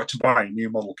 if you wanted to buy a new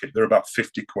model kit, they're about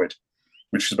 50 quid,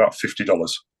 which is about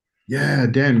 $50. Yeah,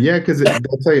 damn. Yeah, because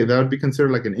that's like that would be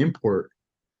considered like an import.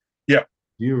 Yeah,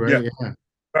 You yeah. right? Yeah.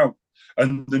 Well,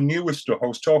 and the newer stuff, I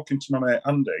was talking to my mate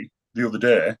Andy the other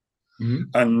day, Mhm.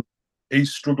 and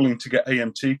he's struggling to get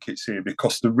AMT kits here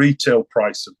because the retail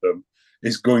price of them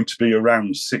is going to be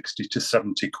around 60 to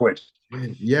 70 quid.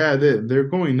 Yeah, they're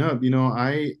going up.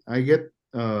 I get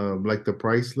like the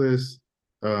price list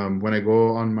when I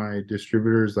go on my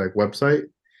distributor's like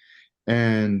website,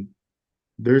 and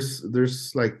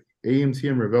there's like AMT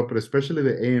and Revell, but especially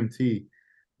the AMT,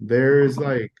 there's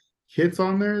like kits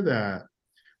on there that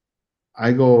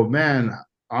I go, man,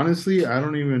 honestly, I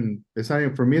don't even, it's not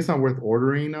even, for me, it's not worth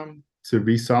ordering them to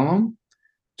resell them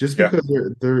just Yeah,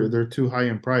 because they're too high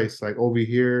in price. Like over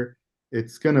here,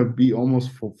 it's gonna be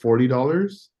almost for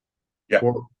 $40 yeah,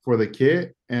 for the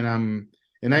kit. And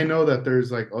I know that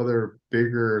there's like other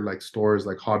bigger like stores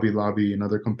like Hobby Lobby and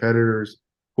other competitors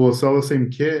who will sell the same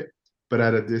kit, but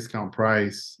at a discount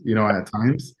price, at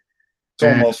times. it's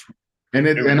And almost and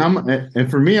it doing and it. I'm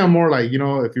and for me, I'm more like,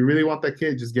 if you really want that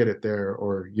kit, just get it there,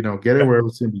 or get it Yeah, where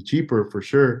it's gonna be cheaper for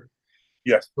sure.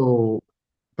 yeah, So,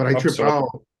 but I trip absolutely.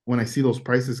 out when I see those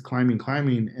prices climbing,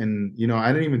 and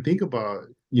I didn't even think about,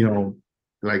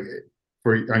 like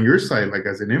for on your side, like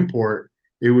as an import,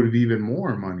 it would be even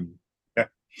more money. Yeah.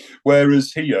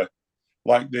 Whereas here,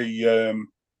 like the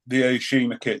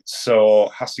Ashima kits or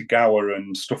Hasegawa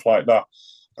and stuff like that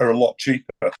are a lot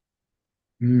cheaper.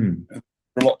 Hmm.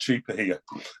 A lot cheaper here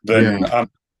Yeah. than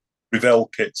Revell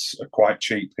kits are quite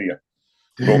cheap here,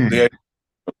 but Dang. they're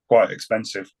quite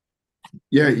expensive.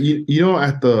 Yeah,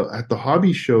 at the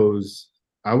hobby shows,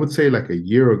 I would say like a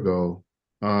year ago,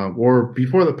 or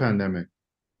before the pandemic,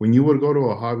 when you would go to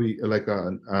a hobby like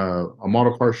a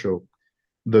model car show,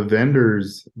 the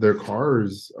vendors, their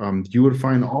cars, you would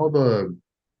find all the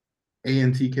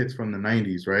ANT kits from the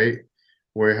 90s, right?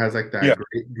 Where it has like that Yeah.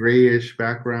 grayish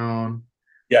background, um,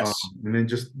 Yes. and then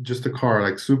just a car,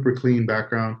 like super clean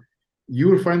background. You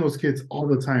would find those kits all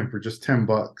the time for just 10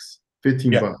 bucks,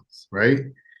 15 Yeah. bucks, right?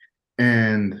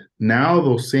 And now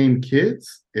those same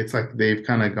kits, it's like they've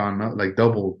kind of gone up, like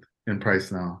doubled in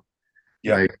price now.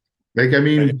 Yeah. Like I Yeah.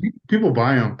 mean, people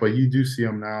buy them, but you do see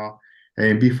them now.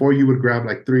 And before you would grab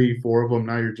like three, four of them.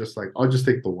 Now you're just like, I'll just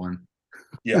take the one.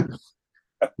 Yeah.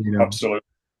 You know? Absolutely.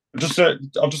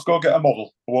 I'll just go get a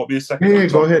model. It won't be a Yeah, second. yeah, I'm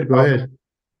go talking ahead, go about ahead.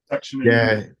 section in a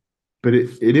minute. Yeah, but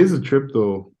it is a trip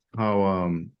though.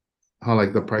 How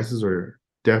like the prices are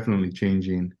definitely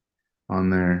changing on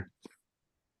there.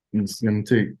 I'm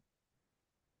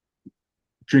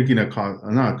drinking a coffee,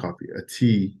 not a coffee, a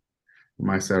tea on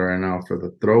my side right now for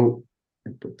the throat.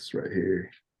 And put this right here.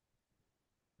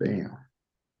 Bam.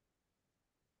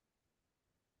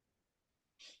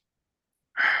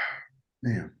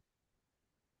 Man,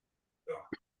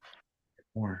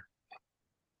 more.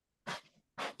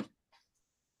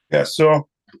 Yeah. So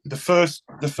the first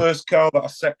car that I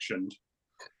sectioned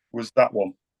was that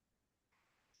one.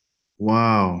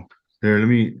 Wow. There,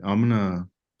 I'm gonna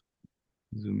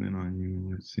zoom in on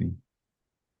you. Let's see.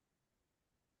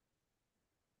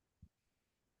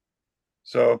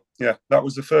 So yeah, that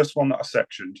was the first one that I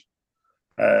sectioned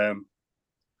um,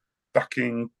 back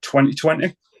in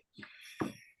 2020,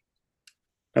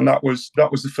 and that was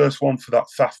the first one for that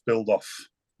FAF build off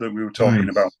that we were talking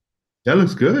about. Nice. That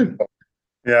looks good.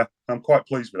 Yeah, I'm quite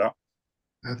pleased with that.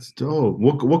 That's dope.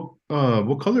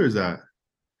 What color is that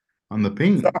on the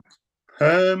paint?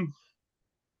 Um,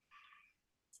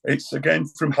 it's again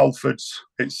from Halfords.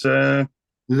 Is it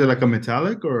like a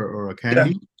metallic or a Yeah,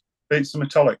 candy? it's a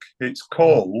metallic. It's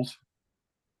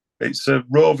a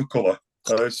Rover color.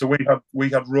 So we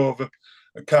had Rover.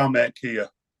 A car make here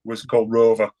was called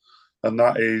Rover, and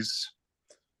that is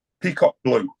peacock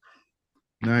blue.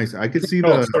 Nice. I could see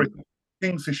Oh, the sorry,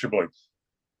 kingfisher blue.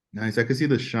 nice. I could see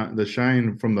the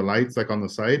shine from the lights like on the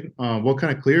side. What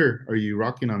kind of clear are you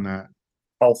rocking on that?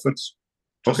 Halfords,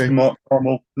 just Okay.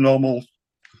 normal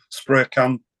spray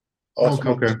can Oh, okay,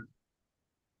 automotive, okay.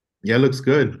 Yeah, it looks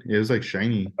good. It was like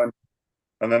shiny.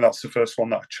 and then that's the first one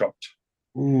that I chopped.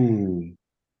 Ooh,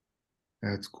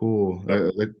 that's cool.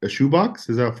 So Like a shoebox?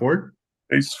 Is that a Ford?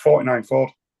 it's 49 Ford.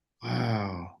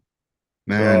 Wow,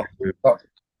 man. So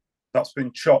that's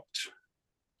been chopped Uh,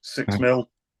 6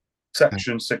 mil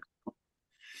section 6.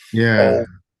 Yeah, all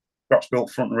scratch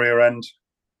built front and rear end,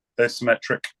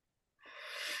 asymmetric.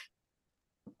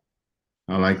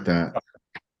 I like that.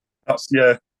 That's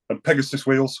yeah, and Pegasus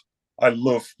wheels. I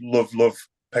love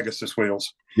Pegasus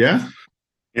wheels. Yeah,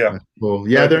 Yeah, that's cool.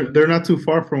 Yeah, uh, they're not too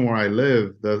far from where I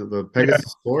live. The yeah,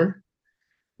 Pegasus store,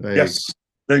 like, yes.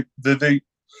 They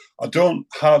I don't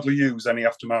hardly use any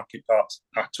aftermarket parts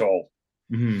at all.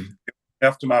 mhm, The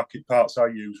aftermarket parts I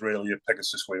use really are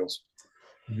Pegasus wheels.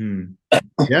 mhm.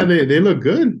 Yeah, they look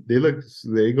good.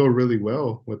 They go really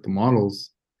well with the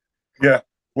models. Yeah,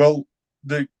 well,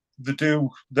 they do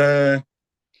the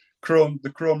chrome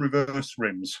reverse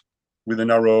rims with the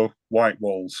narrow white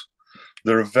walls.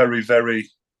 They're a very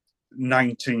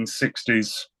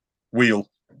 1960s wheel.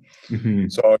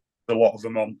 Mhm. So a lot of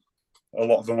them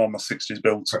on my 60s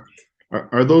builds.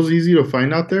 Are those easy to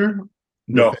find out there?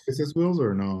 The No, Pegasus wheels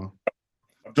or no?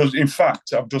 in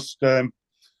fact, I've just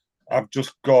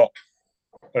got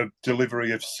a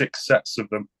delivery of 6 sets of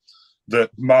them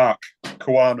that Mark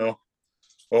Kawano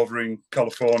over in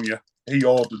California, he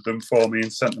ordered them for me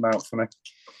and sent them out for me.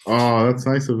 Oh, that's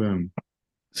nice of him.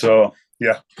 So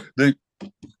yeah, they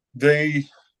they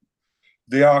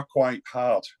they are quite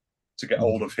hard to get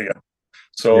hold of here.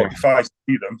 So Yeah. if I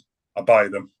see them, I buy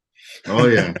them. Oh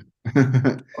yeah.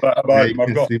 I Yeah, buy you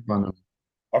them. can sleep on them.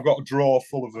 I've got a drawer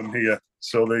full of them here.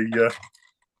 So the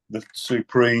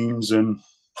Supremes and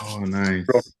Oh, nice.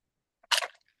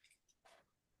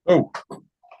 oh,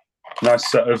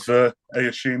 nice set of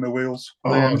Aoshima wheels.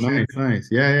 Oh, nice, nice.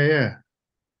 Yeah, yeah,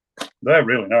 yeah. They're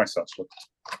really nice, actually.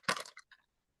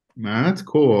 Man, that's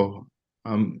cool.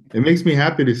 It makes me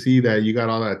happy to see that you got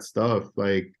all that stuff.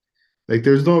 Like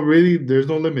there's no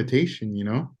limitation, you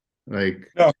know? Like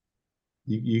No,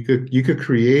 you could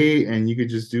create and you could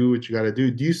just do what you gotta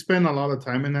do. Do you spend a lot of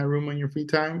time in that room on your free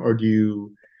time or do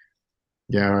you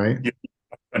yeah, right? yeah,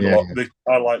 spend a Yeah. lot.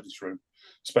 I like this room.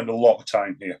 Spend a lot of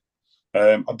time here.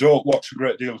 I don't watch a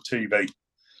great deal of TV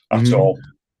at Hmm. all.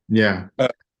 Yeah. Uh,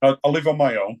 I live on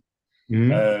my own,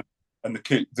 Hmm. and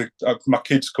my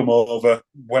kids come over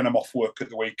when I'm off work at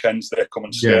the weekends. They come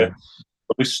and stay. Yeah.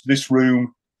 But this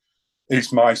room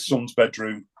is my son's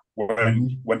bedroom Hmm.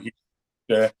 when he's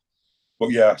there.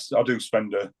 But yes, I do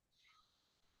spend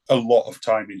a lot of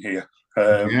time in here.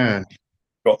 Yeah.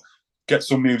 Got get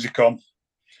some music on.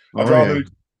 I'd Oh yeah. rather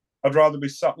I'd rather be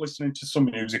sat listening to some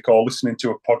music or listening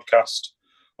to a podcast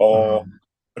or Um,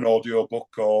 an audio book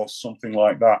or something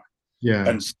like that yeah.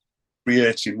 and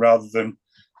creating rather than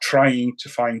trying to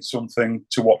find something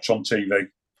to watch on TV.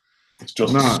 It's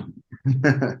just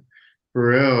No. For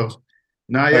real.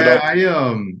 No, I yeah,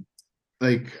 don't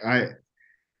like I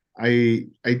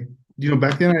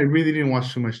back then I really didn't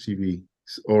watch too much TV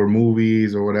or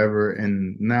movies or whatever.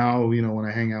 And now, when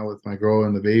I hang out with my girl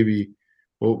and the baby,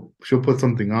 well, she'll put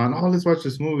something on. Oh, let's watch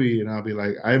this movie. And I'll be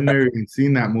like, I've never even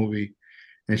seen that movie.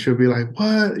 And she'll be like,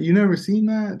 what? You never seen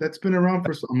that? That's been around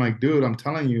for I'm like, dude, I'm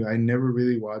telling you, I never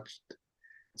really watched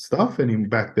stuff any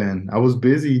back then. I was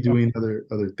busy doing other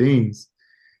things,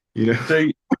 you know.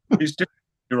 see it's different.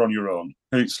 You're on your own.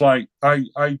 It's like I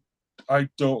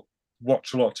don't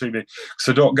watch a lot of TV because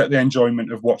I don't get the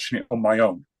enjoyment of watching it on my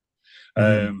own.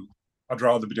 Hmm. I'd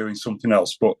rather be doing something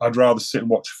else, but I'd rather sit and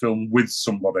watch a film with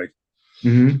somebody.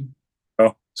 Hmm. You know?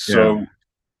 Yeah. So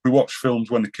we watch films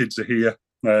when the kids are here.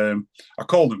 I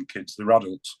call them kids; they're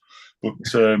adults, but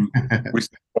we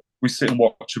we sit and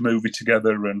watch a movie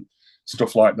together and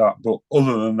stuff like that. But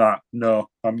other than that, no,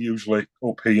 I'm usually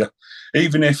up here.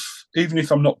 Even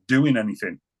if I'm not doing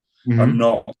anything, I'm Hmm.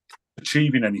 not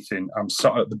achieving anything. I'm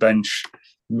sat at the bench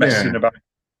Yeah. messing about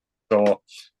or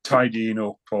tidying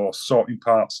up or sorting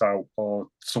parts out or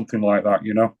something like that.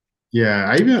 You know? Yeah,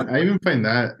 I even find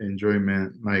that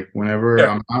enjoyment. Like whenever Yeah,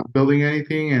 I'm not building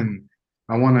anything and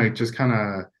I want to just kind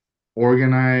of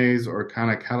organize or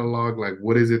kind of catalog like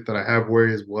what is it that I have, where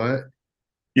is what,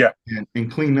 yeah, and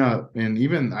clean up. And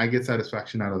even I get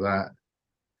satisfaction out of that.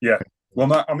 yeah.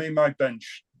 Well, I mean, my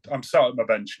bench. I'm sat at my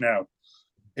bench now.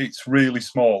 It's really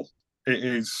small. It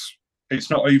is. It's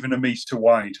not even a meter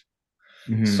wide.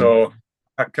 Hmm. So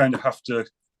I kind of have to.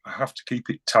 I have to keep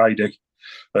it tidy.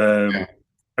 Yeah. Um,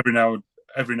 every now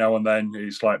every now and then,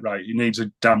 it's like right. It needs a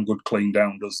damn good clean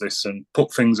down. Does this and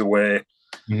put things away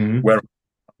Hmm. where I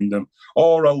find them.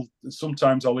 Or I'll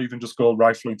even just go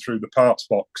rifling through the parts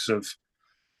box of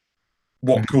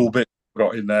what Hmm. cool bit I've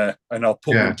got in there, and I'll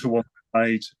put Yeah. them to one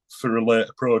side for a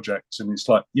later project. And it's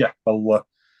like, yeah, I'll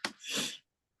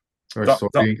Or that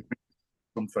sorting.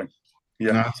 something.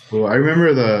 Yeah, No, that's cool. I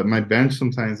remember my bench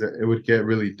sometimes it would get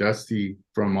really dusty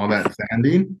from all that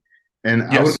sanding, and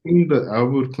yes, I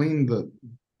would clean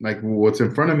like what's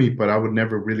in front of me, but I would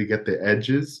never really get the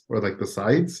edges or like the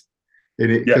sides.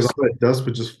 And it because Yes. all that dust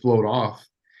would just float off.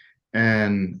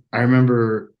 And I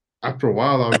remember after a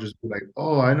while, I would just be like,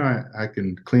 "Oh, I know I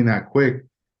can clean that quick."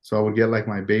 So I would get like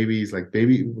my babies, like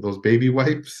those baby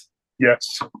wipes,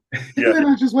 Yes. and Yeah. then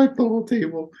I just wipe the whole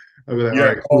table. I'd be like, "All Yeah.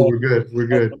 right, cool, we're good, we're On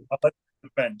good." the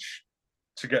bench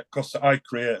to get, because I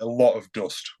create a lot of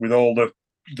dust with all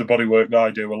the body work that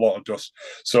I do, a lot of dust.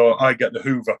 So I get the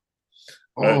Hoover,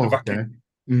 the Oh, vacuum, okay.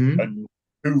 Mm-hmm. and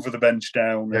Hoover the bench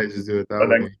down, Yeah, and just do it that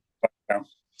then way. back down.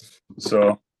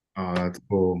 So Oh, that's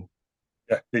cool.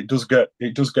 yeah, it does get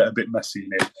a bit messy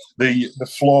in here. The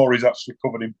floor is actually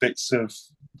covered in bits of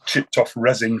chipped off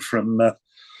resin from.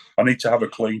 I need to have a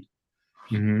clean.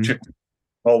 Mm-hmm. Chipped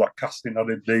all that casting I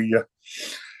did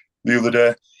the other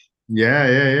day. Yeah,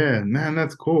 yeah, yeah. Man,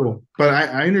 that's cool. But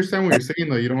I understand what you're saying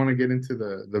though. You don't want to get into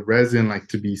the resin like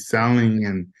to be selling,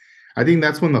 and I think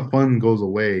that's when the fun goes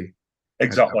away at that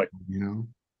Exactly. point, you know?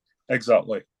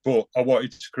 Exactly. But I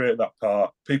wanted to create that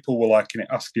part. People were liking it,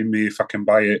 asking me if I can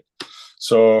buy it.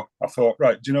 So I thought,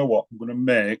 right, do you know what? I'm going to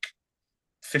make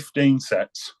 15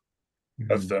 sets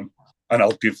of Mhm. them and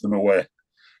I'll give them away.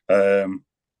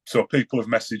 So people have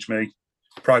messaged me,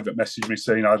 private messaged me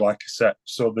saying I'd like a set.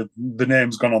 So the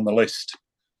name's gone on the list.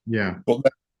 Yeah. But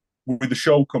then, with the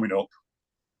show coming up,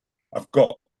 I've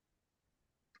got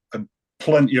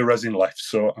plenty of resin left.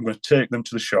 So I'm going to take them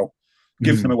to the show,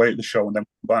 give them Mhm. away at the show, and then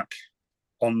come back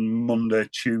on Monday,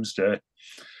 Tuesday.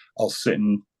 I'll sit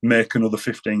and make another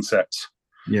 15 sets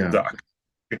Yeah. that I can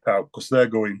ship out because they're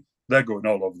going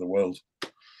all over the world.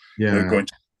 They're Yeah. going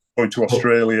to Oh,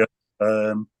 Australia,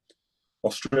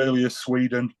 Australia,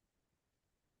 Sweden,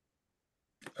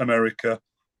 America.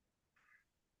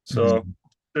 So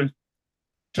mhm. uh,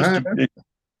 just Ah, to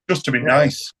just to be yeah.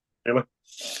 nice, really.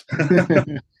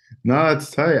 No, it's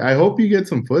tight. I hope you get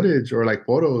some footage or like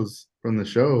photos from the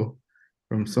show,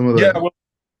 from some of Yeah, the. well,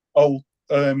 I'll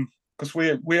because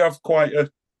we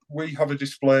have a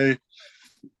display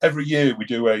every year. We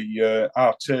do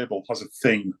our table has a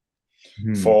theme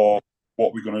Hmm. for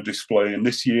what we're going to display, and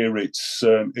this year it's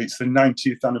the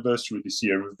 90th anniversary this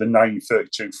year of the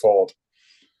 932 Ford.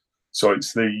 So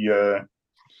it's the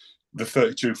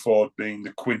 32 Ford being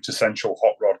the quintessential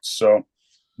hot rod. So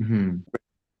Hmm.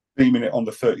 theming it on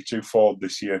the 32 Ford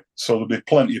this year. So there'll be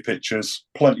plenty of pictures,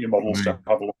 plenty of models Nice. to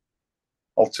have a look.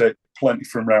 I'll take plenty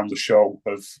from around the show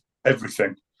of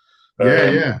everything. Yeah,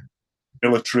 Um, yeah.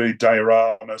 Military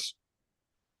dioramas.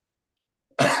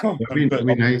 It'd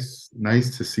be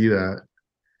nice to see that.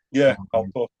 Yeah, I'll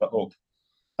Um, post that up.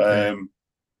 yeah. Um,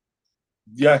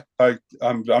 yeah,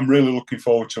 I'm really looking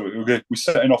forward to it. We're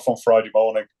setting off on Friday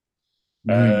morning,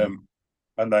 Mhm.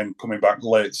 and then coming back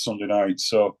late Sunday night.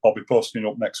 So I'll be posting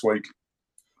up next week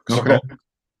because Okay.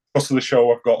 because of the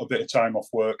show, I've got a bit of time off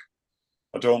work.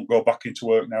 I don't go back into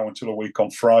work now until a week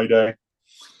on Friday.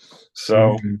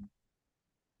 So Mhm.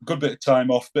 good bit of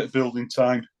time off, bit of building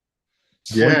time.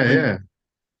 Yeah, Sleeping yeah.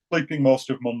 sleeping most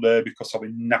of Monday because I've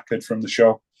been knackered from the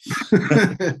show.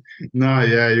 No,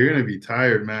 yeah, you're gonna be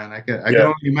tired, man. I can Yeah.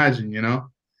 only imagine, you know.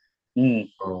 Mm.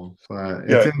 Oh, but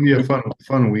it's Yeah. gonna be a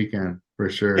fun weekend for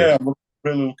sure. Yeah, I'm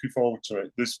really looking forward to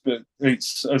it.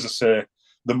 It's, as I say,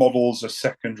 the models are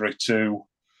secondary to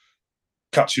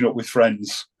catching up with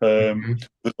friends. Mhm.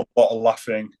 There's a lot of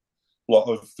laughing, a lot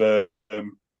of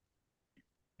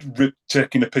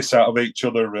taking a piss out of each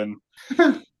other, and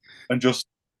just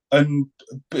and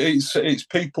it's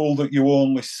people that you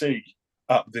only see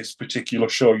at this particular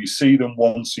show. You see them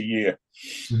once a year,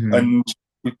 Mhm.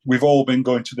 and we've all been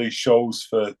going to these shows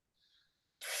for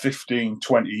 15,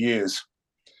 20 years.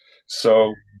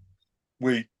 So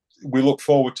we we look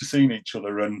forward to seeing each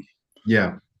other and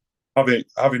Yeah,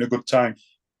 having a good time.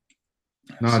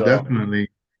 no, So definitely.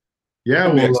 Yeah,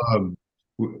 it'll be well,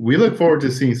 we look forward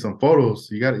to seeing some photos.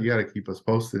 You got to keep us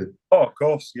posted. oh, of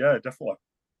course, yeah,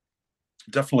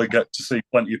 definitely get to see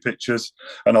plenty of pictures,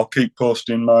 and I'll keep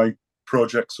posting my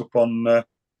projects up on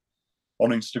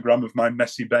Instagram of my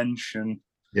messy bench and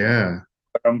Yeah,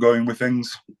 where I'm going with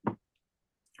things. uh,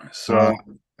 So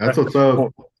that's what's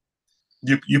up. but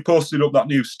you posted up that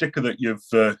new sticker that you've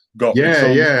got. Yeah,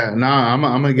 yeah. Nah, I'm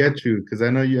gonna get you because I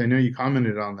know you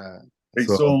commented on that.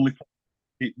 So It's only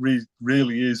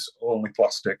really is only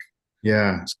plastic.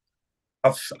 yeah.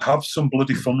 Have some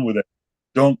bloody fun with it.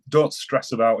 Don't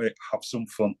stress about it. Have some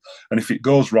fun. And if it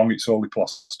goes wrong, it's only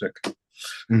plastic.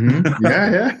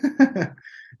 Yeah, yeah.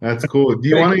 That's cool. Do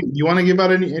you want to give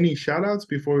out any shout outs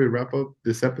before we wrap up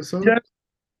this episode?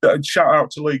 Yeah. Shout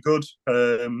out to Lee Good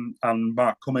and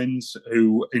Mark Cummins,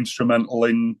 who instrumental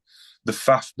in the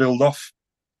FAF build off,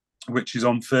 which is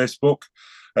on Facebook.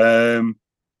 Um,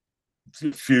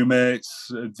 few mates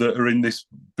that are in this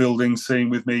building scene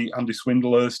with me, Andy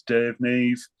Swindlehurst, Dave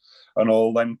Neve, and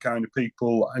all them kind of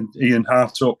people, and Ian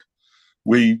Hartup.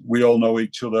 We all know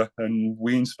each other and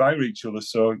we inspire each other.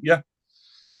 So yeah,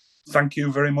 thank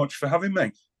you very much for having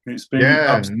me. It's been Yeah,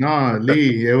 absolutely no,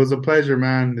 Lee, it was a pleasure,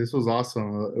 man. This was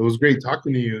awesome. It was great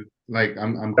talking to you. Like,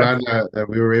 I'm glad that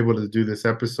we were able to do this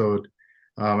episode.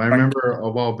 I thank remember a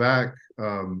while back,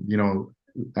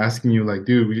 asking you like,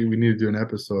 dude, we need to do an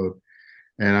episode,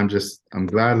 and I'm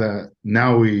glad that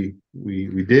now we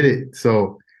did it.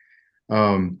 So,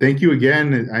 thank you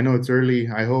again. I know it's early.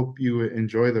 I hope you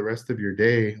enjoy the rest of your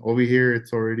day. Over here,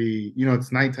 it's already,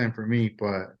 it's nighttime for me, but.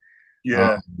 Um,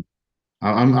 yeah.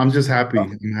 I'm just happy.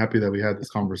 I'm happy that we had this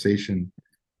conversation.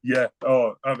 Yeah,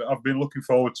 oh, I've been looking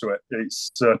forward to it.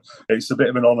 It's a bit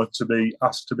of an honour to be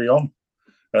asked to be on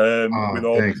with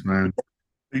all Thanks, man. the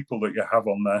people that you have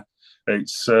on there.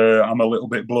 It's I'm a little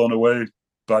bit blown away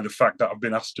by the fact that I've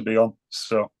been asked to be on.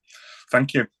 So,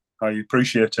 thank you. I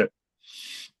appreciate it.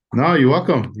 No, you're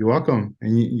welcome. You're welcome.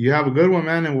 And you have a good one,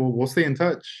 man, and we'll stay in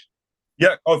touch.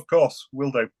 Yeah, of course,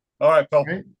 will do. All right, All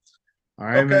pal. right. All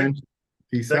right, Okay, man.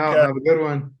 Peace take out. care. Have a good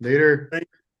one. Later.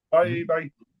 Bye,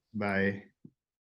 bye. Bye.